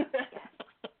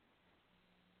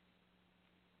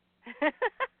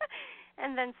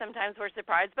 And then sometimes we're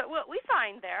surprised, but we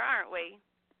find there, aren't we?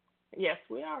 Yes,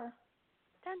 we are.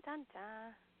 Dun, dun,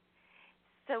 dun.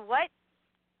 So what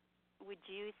would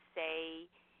you say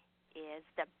is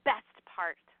the best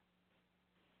part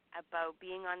about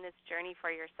being on this journey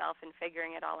for yourself and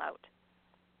figuring it all out?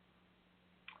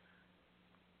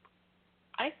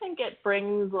 I think it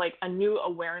brings like a new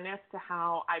awareness to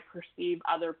how I perceive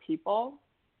other people,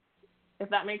 if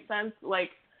that makes sense.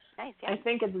 Like, nice, yeah. I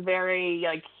think it's very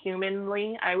like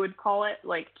humanly, I would call it,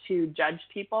 like to judge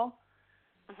people.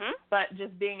 Mhm. But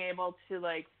just being able to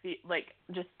like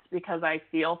just because I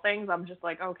feel things, I'm just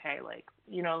like, okay, like,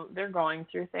 you know, they're going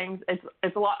through things.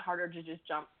 It's a lot harder to just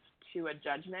jump to a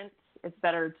judgment. It's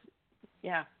better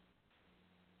yeah.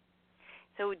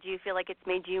 So do you feel like it's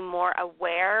made you more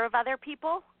aware of other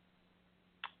people?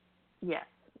 Yes,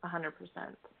 100%.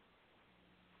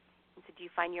 So do you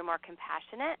find you're more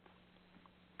compassionate?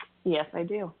 Yes, I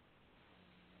do.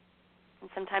 And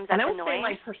sometimes that's and I would annoying.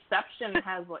 say my perception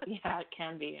has like, yeah, it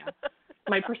can be. Yeah.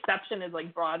 My perception is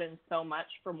like broadened so much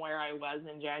from where I was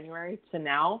in January to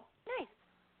now. Nice.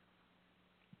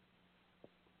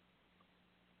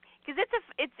 Because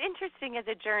it's interesting as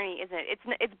a journey, isn't it?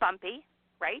 It's bumpy,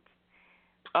 right?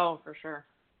 Oh, for sure.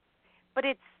 But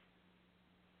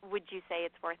would you say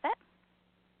it's worth it?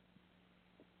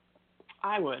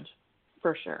 I would,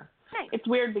 for sure. Nice. It's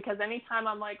weird because anytime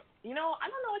I'm like, you know, I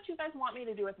don't know what you guys want me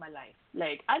to do with my life.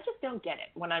 Like, I just don't get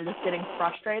it when I'm just getting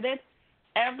frustrated.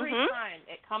 Every time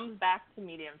it comes back to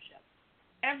mediumship.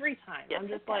 Every time. Yes, I'm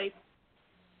just like,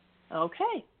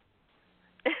 okay.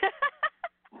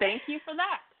 Thank you for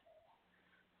that.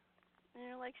 And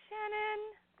you're like,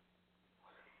 Shannon,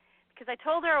 because I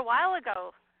told her a while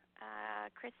ago,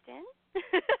 Kristen,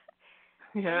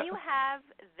 Yeah. you have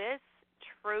this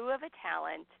true of a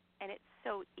talent, and it's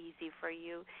so easy for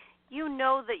you. You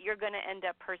know that you're going to end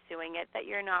up pursuing it, that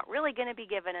you're not really going to be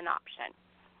given an option.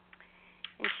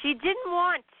 And she didn't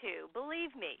want to,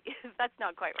 believe me. That's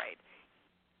not quite right.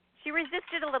 She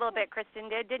resisted a little bit, Kristen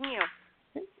did, didn't you?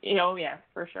 Oh, yeah,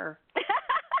 for sure.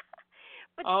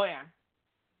 Oh, yeah.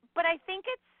 But I think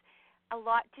it's a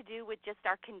lot to do with just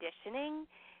our conditioning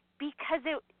because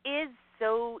it is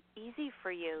so easy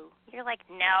for you. You're like,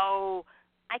 no,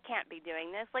 I can't be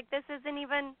doing this. Like, this isn't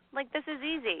even, like, this is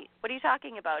easy. What are you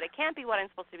talking about? It can't be what I'm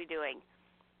supposed to be doing.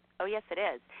 Oh, yes, it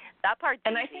is. That part's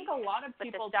and easy. I think a lot of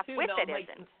people, but the stuff too, with they'll, it like,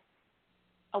 isn't.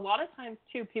 a lot of times,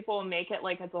 too, people make it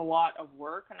like it's a lot of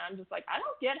work, and I'm just like, I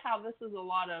don't get how this is a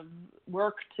lot of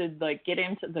work to, like, get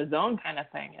into the zone kind of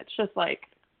thing. It's just like,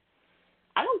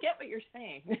 I don't get what you're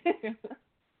saying.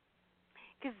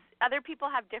 Because other people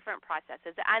have different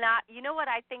processes. And you know what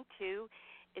I think, too,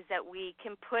 is that we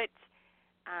can put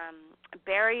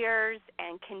barriers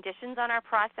and conditions on our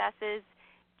processes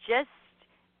just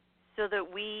so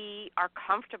that we are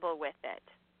comfortable with it.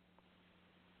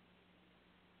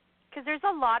 Because there's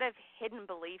a lot of hidden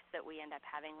beliefs that we end up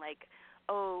having, like,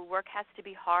 oh, work has to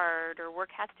be hard or work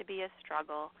has to be a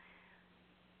struggle.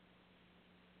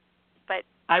 But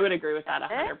I would agree with that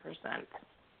 100%.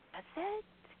 That's it.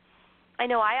 I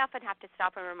know I often have to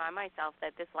stop and remind myself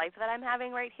that this life that I'm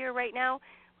having right here, right now,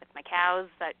 with my cows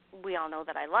that we all know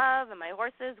that I love, and my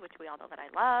horses, which we all know that I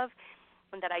love,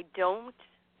 and that I don't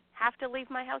have to leave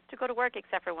my house to go to work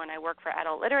except for when I work for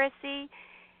adult literacy,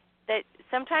 that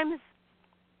sometimes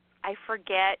I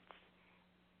forget,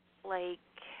 like,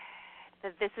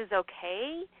 that this is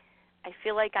okay. I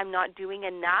feel like I'm not doing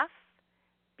enough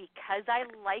because I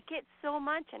like it so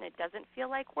much and it doesn't feel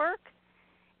like work.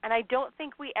 And I don't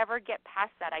think we ever get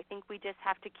past that. I think we just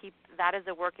have to keep that as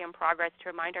a work in progress to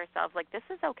remind ourselves, like, this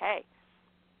is okay.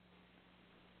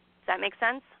 Does that make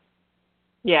sense?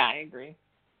 Yeah, I agree.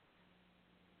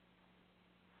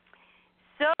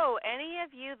 So any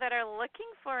of you that are looking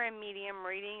for a medium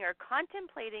reading or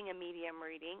contemplating a medium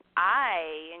reading,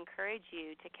 I encourage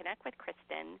you to connect with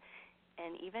Kristen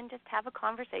and even just have a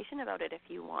conversation about it if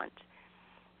you want.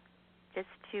 Just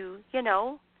to, you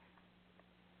know,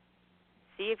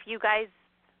 see if you guys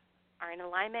are in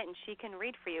alignment and she can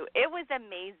read for you. It was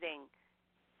amazing.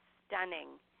 Stunning.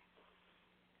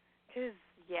 Because,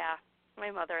 yeah, my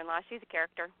mother-in-law, she's a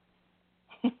character.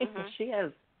 She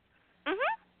is.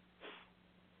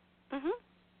 Mhm.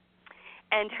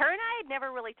 And her and I had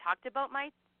never really talked about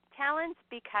my talents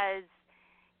because,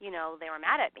 they were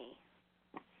mad at me.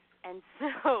 And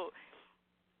so,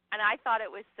 and I thought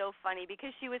it was so funny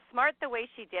because she was smart the way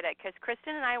she did it, because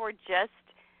Kristen and I were just,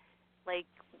 like,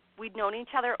 we'd known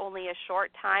each other only a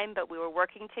short time, but we were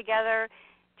working together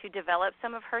to develop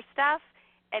some of her stuff.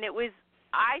 And it was,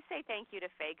 I say thank you to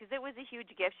Faye, because it was a huge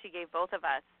gift she gave both of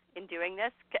us in doing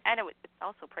this, and it's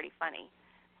also pretty funny.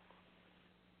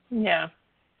 Yeah.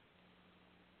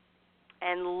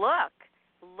 And look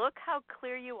how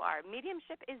clear you are.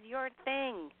 Mediumship is your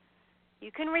thing.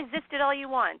 You can resist it all you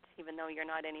want, even though you're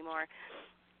not anymore.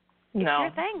 It's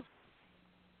your thing.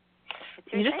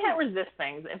 You just can't resist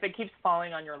things if it keeps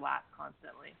falling on your lap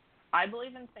constantly. I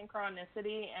believe in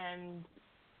synchronicity, and,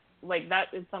 like, that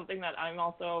is something that I'm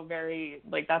also very,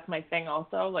 like, that's my thing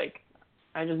also. Like,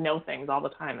 I just know things all the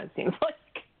time, it seems like.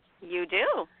 You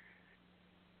do.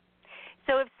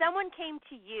 So if someone came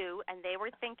to you and they were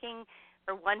thinking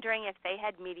or wondering if they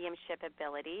had mediumship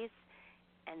abilities,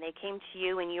 and they came to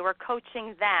you and you were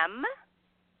coaching them,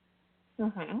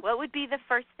 what would be the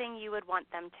first thing you would want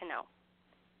them to know?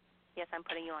 Yes, I'm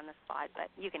putting you on the spot, but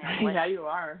you can handle it. Yeah, you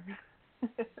are.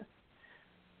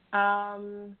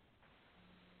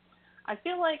 I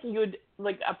feel like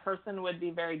a person would be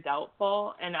very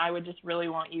doubtful, and I would just really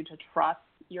want you to trust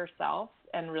yourself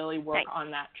and really work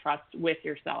on that trust with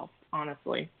yourself,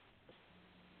 honestly.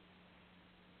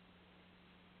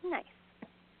 Nice.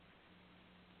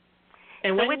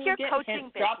 And so when with you your get coaching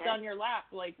hints business, dropped on your lap,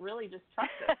 like, really just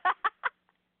trust it.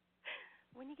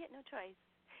 When you get no choice.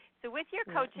 So with your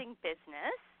coaching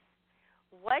business,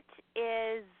 what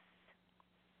is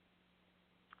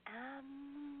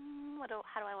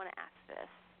how do I want to ask this?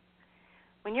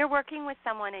 When you're working with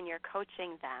someone and you're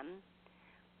coaching them,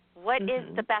 what is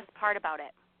the best part about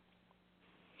it?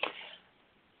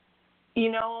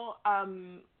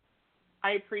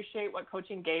 I appreciate what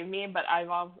coaching gave me, but I've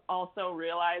also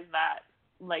realized that,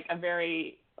 like, I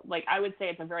would say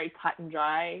it's a very cut and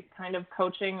dry kind of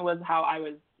coaching was how I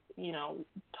was,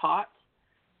 taught.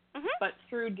 But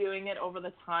through doing it over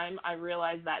the time, I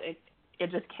realized that it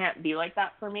just can't be like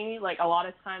that for me. Like, a lot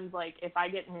of times, like, if I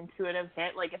get an intuitive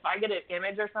hit, like, if I get an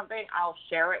image or something, I'll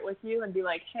share it with you and be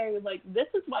like, hey, like, this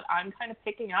is what I'm kind of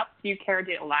picking up. Do you care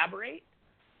to elaborate?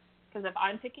 Because if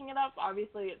I'm picking it up,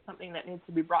 obviously it's something that needs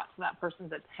to be brought to that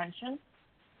person's attention.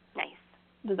 Nice.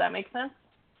 Does that make sense?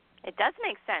 It does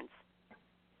make sense.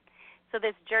 So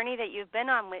this journey that you've been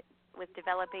on with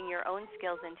developing your own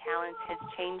skills and talents has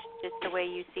changed just the way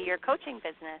you see your coaching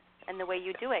business and the way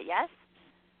you do it, yes?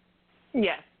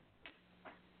 Yes.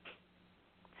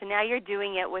 So now you're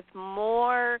doing it with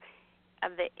more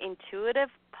of the intuitive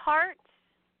part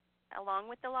along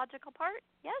with the logical part,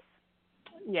 yes?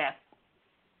 Yes.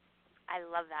 I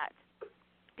love that,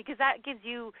 because that gives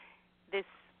you this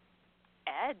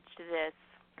edge, this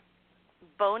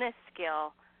bonus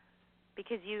skill,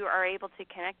 because you are able to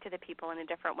connect to the people in a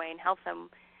different way and help them.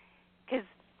 Because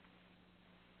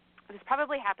this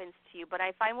probably happens to you, but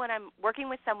I find when I'm working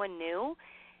with someone new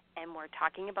and we're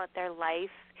talking about their life,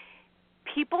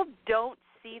 people don't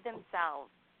see themselves.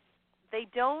 They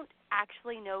don't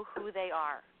actually know who they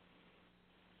are.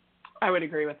 I would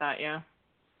agree with that, yeah.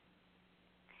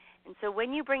 And so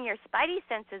when you bring your spidey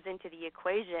senses into the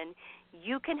equation,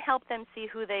 you can help them see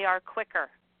who they are quicker.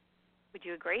 Would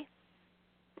you agree?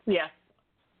 Yes.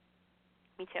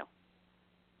 Me too.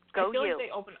 Go I feel you. like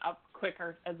they open up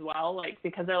quicker as well, like,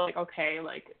 because they're like, okay,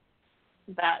 like,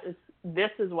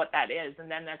 this is what that is, and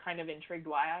then they're kind of intrigued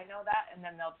why I know that, and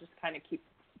then they'll just kind of keep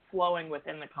flowing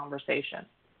within the conversation.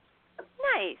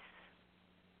 Nice.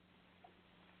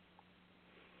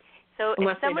 So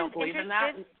unless if they someone's don't believe in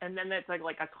that, and then it's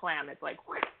like a clam. It's like,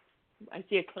 I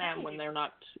see a clam when they're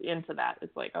not into that.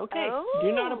 It's like, okay,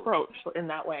 do not approach in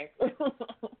that way.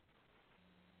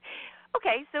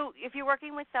 Okay, so if you're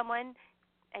working with someone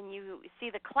and you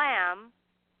see the clam,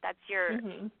 that's your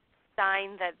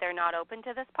sign that they're not open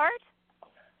to this part?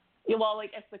 Yeah, well,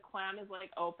 like, if the clam is,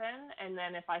 like, open, and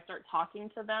then if I start talking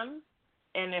to them,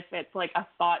 and if it's, like, a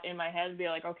thought in my head, be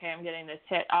like, okay, I'm getting this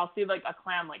hit, I'll see, like, a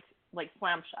clam, like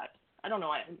slam shut. I don't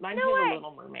know. Mine is a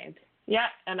Little Mermaid. Yeah,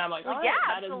 and I'm like, oh, yeah,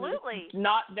 that absolutely. is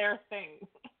not their thing.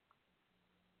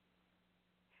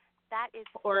 That is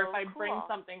or so if I cool. bring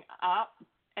something up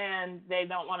and they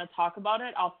don't want to talk about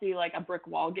it, I'll see, like, a brick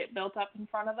wall get built up in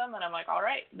front of them, and I'm like, all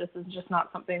right, this is just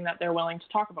not something that they're willing to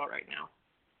talk about right now.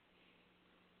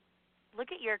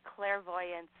 Look at your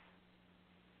clairvoyance.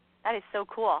 That is so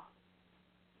cool.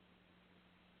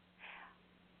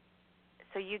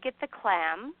 So you get the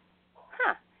clam.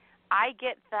 I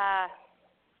get the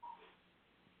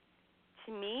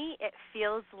to me, it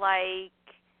feels like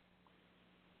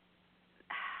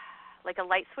a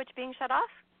light switch being shut off.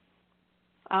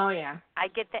 Oh, yeah. I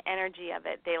get the energy of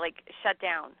it. They, like, shut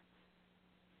down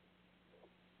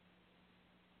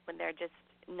when they're just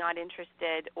not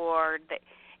interested,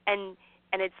 and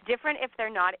it's different if they're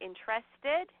not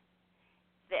interested.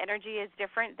 The energy is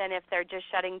different than if they're just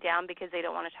shutting down because they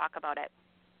don't want to talk about it.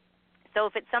 So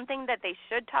if it's something that they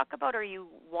should talk about or you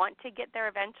want to get there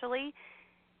eventually,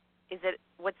 is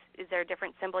there a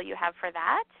different symbol you have for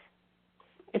that?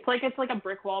 It's like a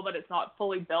brick wall, but it's not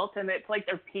fully built, and it's like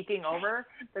they're peeking over.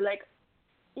 They're like,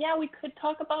 yeah, we could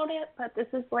talk about it, but this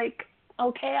is like,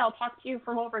 okay, I'll talk to you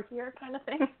from over here kind of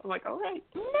thing. I'm like, all right.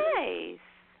 Nice.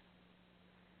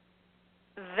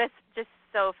 This just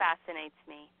so fascinates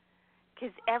me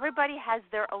because everybody has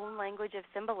their own language of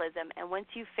symbolism, and once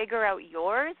you figure out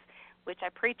yours, which I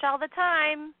preach all the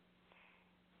time,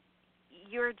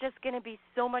 you're just going to be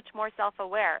so much more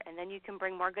self-aware, and then you can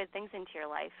bring more good things into your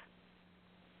life.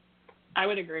 I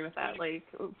would agree with that. Like,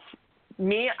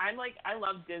 me, I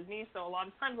love Disney, so a lot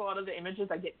of times, a lot of the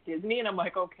images I get Disney, and I'm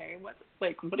like, okay, what are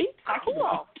you talking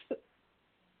about?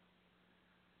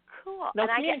 Cool. They'll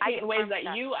and communicate I get in ways stuff.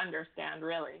 that you understand,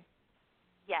 really.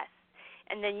 Yes.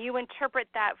 And then you interpret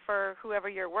that for whoever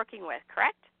you're working with,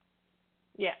 correct?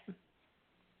 Yeah.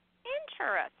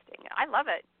 Interesting. I love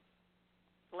it.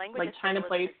 Language like china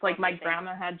plates. Like my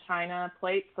grandma had china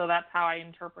plates, so that's how I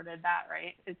interpreted that,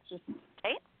 right? It's just,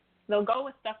 okay. They'll go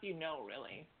with stuff you know,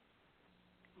 really.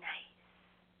 Nice.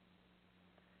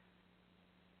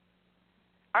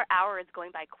 Our hour is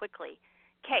going by quickly.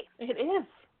 Okay. It is.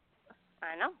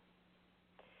 I know.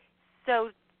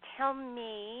 So tell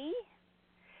me,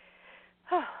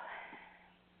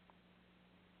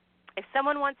 if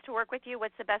someone wants to work with you,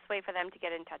 what's the best way for them to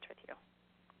get in touch with you?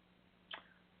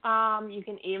 You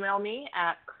can email me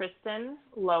at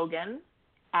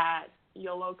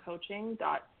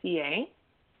KristenLogan@yolocoaching.ca.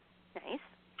 Nice.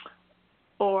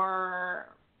 Or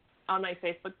on my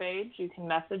Facebook page, you can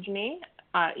message me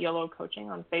at YOLO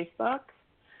Coaching on Facebook.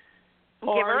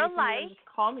 Give her a like. Just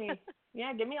call me.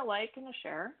 Yeah, give me a like and a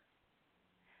share.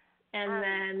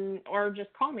 And or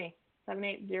just call me,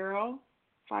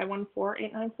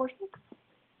 780-514-8946.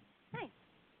 Nice.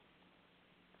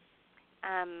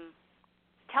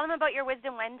 Tell them about your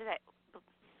Wisdom Wednesday.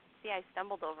 See, I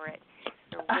stumbled over it.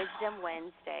 Your Wisdom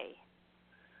Wednesday.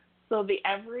 So the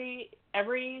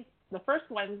first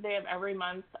Wednesday of every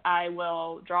month, I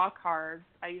will draw cards.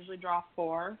 I usually draw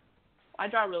 4. I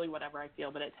draw really whatever I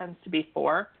feel, but it tends to be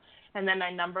 4. And then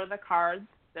I number the cards.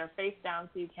 They're face down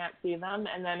so you can't see them.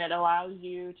 And then it allows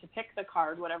you to pick the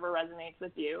card, whatever resonates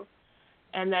with you.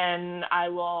 And then I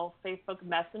will Facebook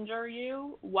Messenger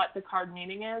you what the card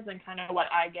meaning is and kind of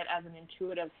what I get as an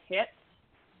intuitive hit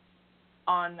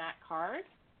on that card.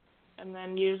 And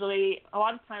then usually, a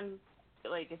lot of times,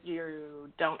 like if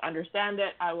you don't understand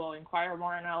it, I will inquire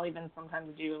more, and I'll even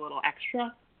sometimes do a little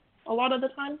extra a lot of the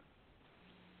time.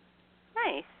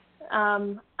 Nice.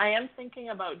 I am thinking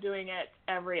about doing it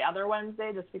every other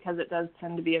Wednesday just because it does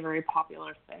tend to be a very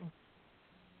popular thing.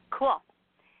 Cool.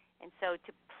 And so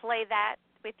to play that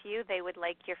with you, they would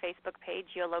like your Facebook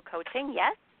page, YOLO Coaching,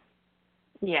 yes?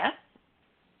 Yes.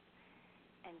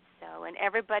 And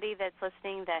everybody that's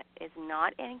listening that is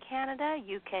not in Canada,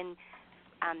 you can,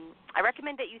 I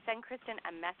recommend that you send Kristen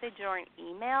a message or an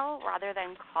email rather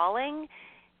than calling,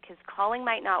 because calling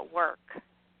might not work.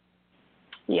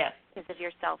 Yes. Because of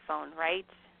your cell phone, right?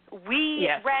 We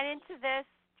ran into this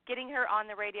getting her on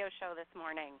the radio show this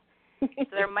morning. So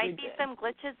there might be some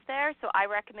glitches there, so I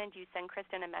recommend you send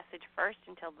Kristen a message first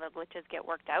until the glitches get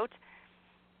worked out.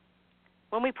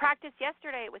 When we practiced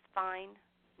yesterday, it was fine.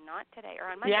 Not today. Or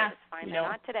on Monday, it was fine, but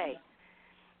not today.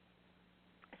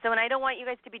 So, and I don't want you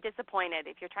guys to be disappointed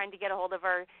if you're trying to get a hold of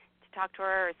her to talk to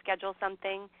her or schedule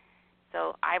something.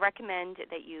 So I recommend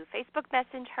that you Facebook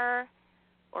message her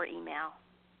or email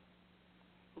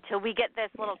until we get this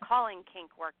little calling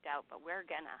kink worked out, but we're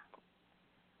gonna.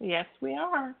 Yes, we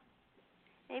are.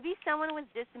 Maybe someone was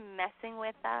just messing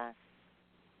with us.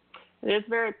 It is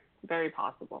very, very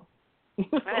possible. I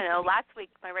don't know. Last week,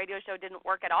 my radio show didn't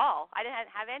work at all. I didn't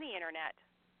have any internet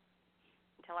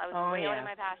until I was way out in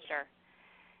my pasture.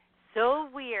 So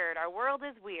weird. Our world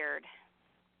is weird.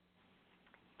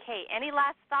 Okay, any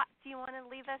last thoughts you want to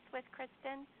leave us with,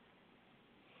 Kristen?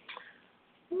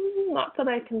 Not that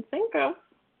I can think of.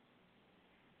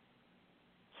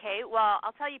 Okay, well,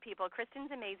 I'll tell you people,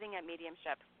 Kristen's amazing at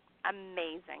mediumship.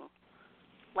 Amazing.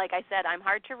 Like I said, I'm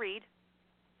hard to read.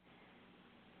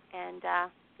 And,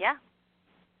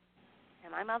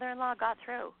 and my mother-in-law got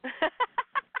through.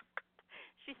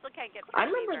 She still can't get through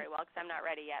to me very well because I'm not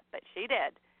ready yet, but she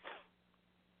did.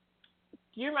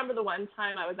 do you remember the one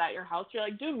time I was at your house? You're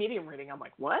like, do a medium reading. I'm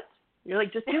like, what? You're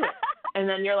like, just do it. And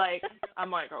then you're like,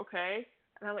 I'm like, okay.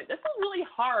 And I'm like, this is really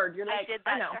hard. You're like, I did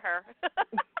that know. to her.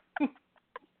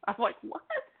 I'm like, what?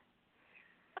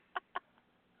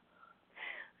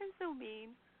 I'm so mean.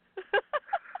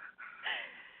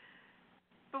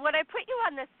 But when I put you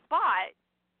on the spot,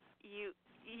 you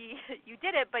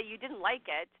did it, but you didn't like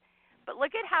it. But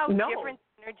look at how different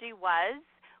energy was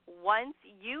once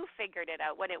you figured it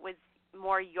out, when it was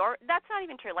more that's not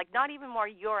even true, like not even more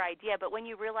your idea, but when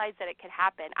you realized that it could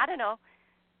happen. I don't know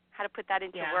how to put that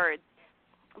into words,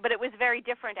 but it was very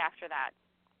different after that.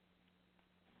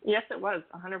 Yes, it was,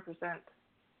 100%.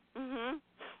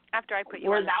 After I put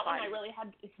you on the spot. One I really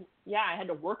had, I had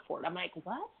to work for it. I'm like,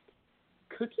 what?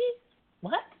 Cookies?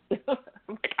 What? I'm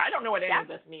like, I don't know what any of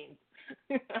this means.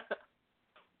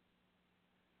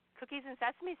 Cookies and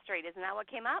Sesame Street, isn't that what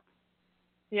came up?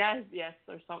 Yes,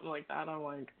 or something like that. I'm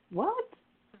like, what?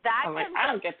 That I'm like, I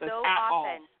don't get this so at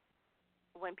often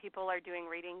all. When people are doing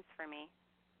readings for me.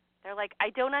 They're like, I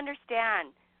don't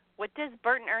understand. What does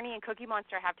Bert and Ernie and Cookie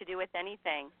Monster have to do with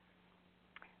anything?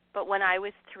 But when I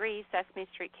was 3, Sesame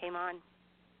Street came on.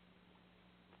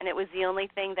 And it was the only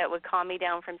thing that would calm me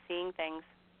down from seeing things.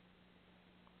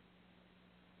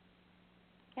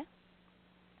 Yeah.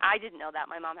 I didn't know that.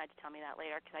 My mom had to tell me that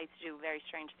later because I used to do very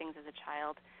strange things as a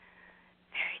child.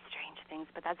 Very strange things,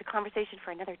 but that's a conversation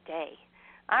for another day.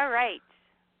 All right.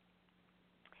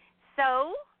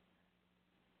 So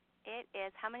it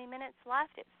is how many minutes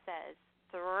left? It says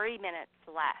 3 minutes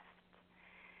left.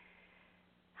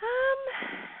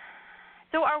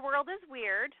 So our world is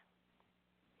weird.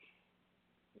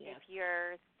 Yes. If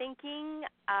you're thinking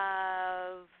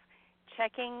of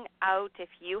checking out if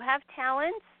you have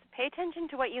talents, pay attention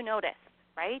to what you notice,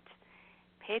 right?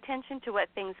 Pay attention to what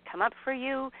things come up for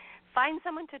you. Find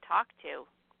someone to talk to.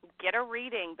 Get a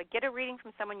reading, but get a reading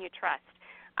from someone you trust.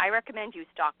 I recommend you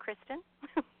stalk Kristen,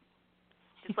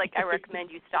 just like I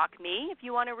recommend you stalk me if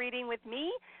you want a reading with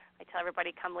me. I tell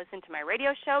everybody, come listen to my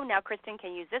radio show. Now Kristen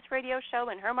can use this radio show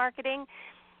in her marketing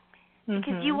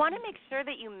because you want to make sure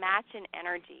that you match an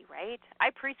energy, right? I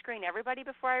pre-screen everybody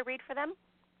before I read for them,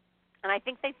 and I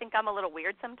think they think I'm a little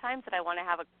weird sometimes that I want to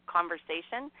have a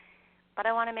conversation, but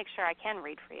I want to make sure I can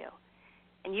read for you.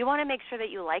 And you want to make sure that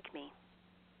you like me.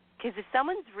 Because if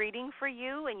someone's reading for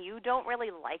you and you don't really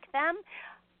like them,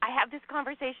 I have this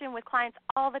conversation with clients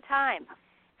all the time.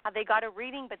 How they got a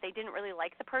reading, but they didn't really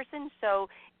like the person. So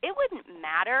it wouldn't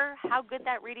matter how good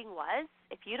that reading was.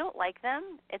 If you don't like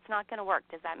them, it's not going to work.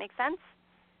 Does that make sense?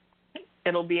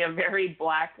 It'll be a very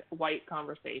black-white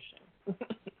conversation.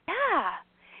 Yeah.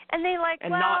 And they like,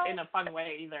 and not in a fun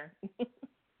way either.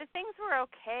 The things were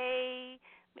okay.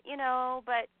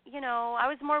 But I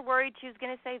was more worried she was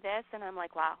going to say this, and I'm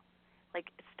like, wow,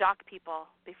 like stalk people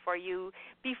before you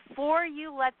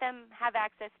let them have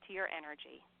access to your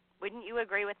energy. Wouldn't you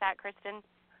agree with that, Kristen?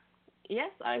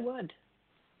 Yes, I would.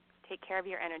 Take care of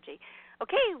your energy.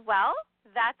 Okay, well,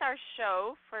 that's our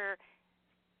show for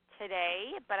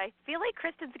today, but I feel like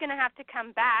Kristen's going to have to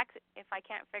come back if I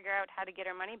can't figure out how to get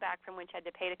her money back from when she had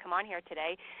to pay to come on here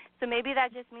today. So maybe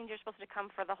that just means you're supposed to come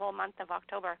for the whole month of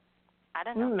October. I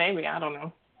don't know. Maybe. I don't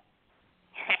know.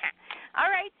 All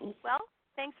right. Well,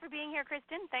 thanks for being here,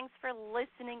 Kristen. Thanks for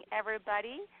listening,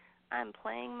 everybody. I'm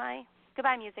playing my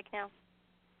goodbye music now.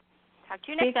 Talk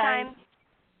to you next time.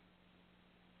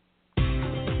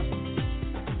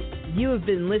 You have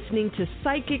been listening to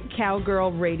Psychic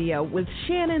Cowgirl Radio with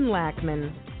Shannon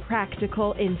Lackman.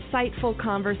 Practical, insightful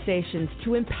conversations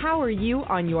to empower you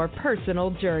on your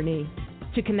personal journey.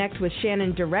 To connect with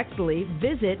Shannon directly,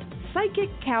 visit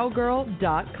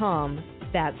PsychicCowgirl.com.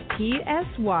 That's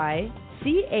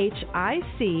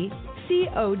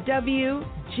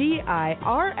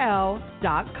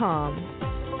PsychicCowgirl.com.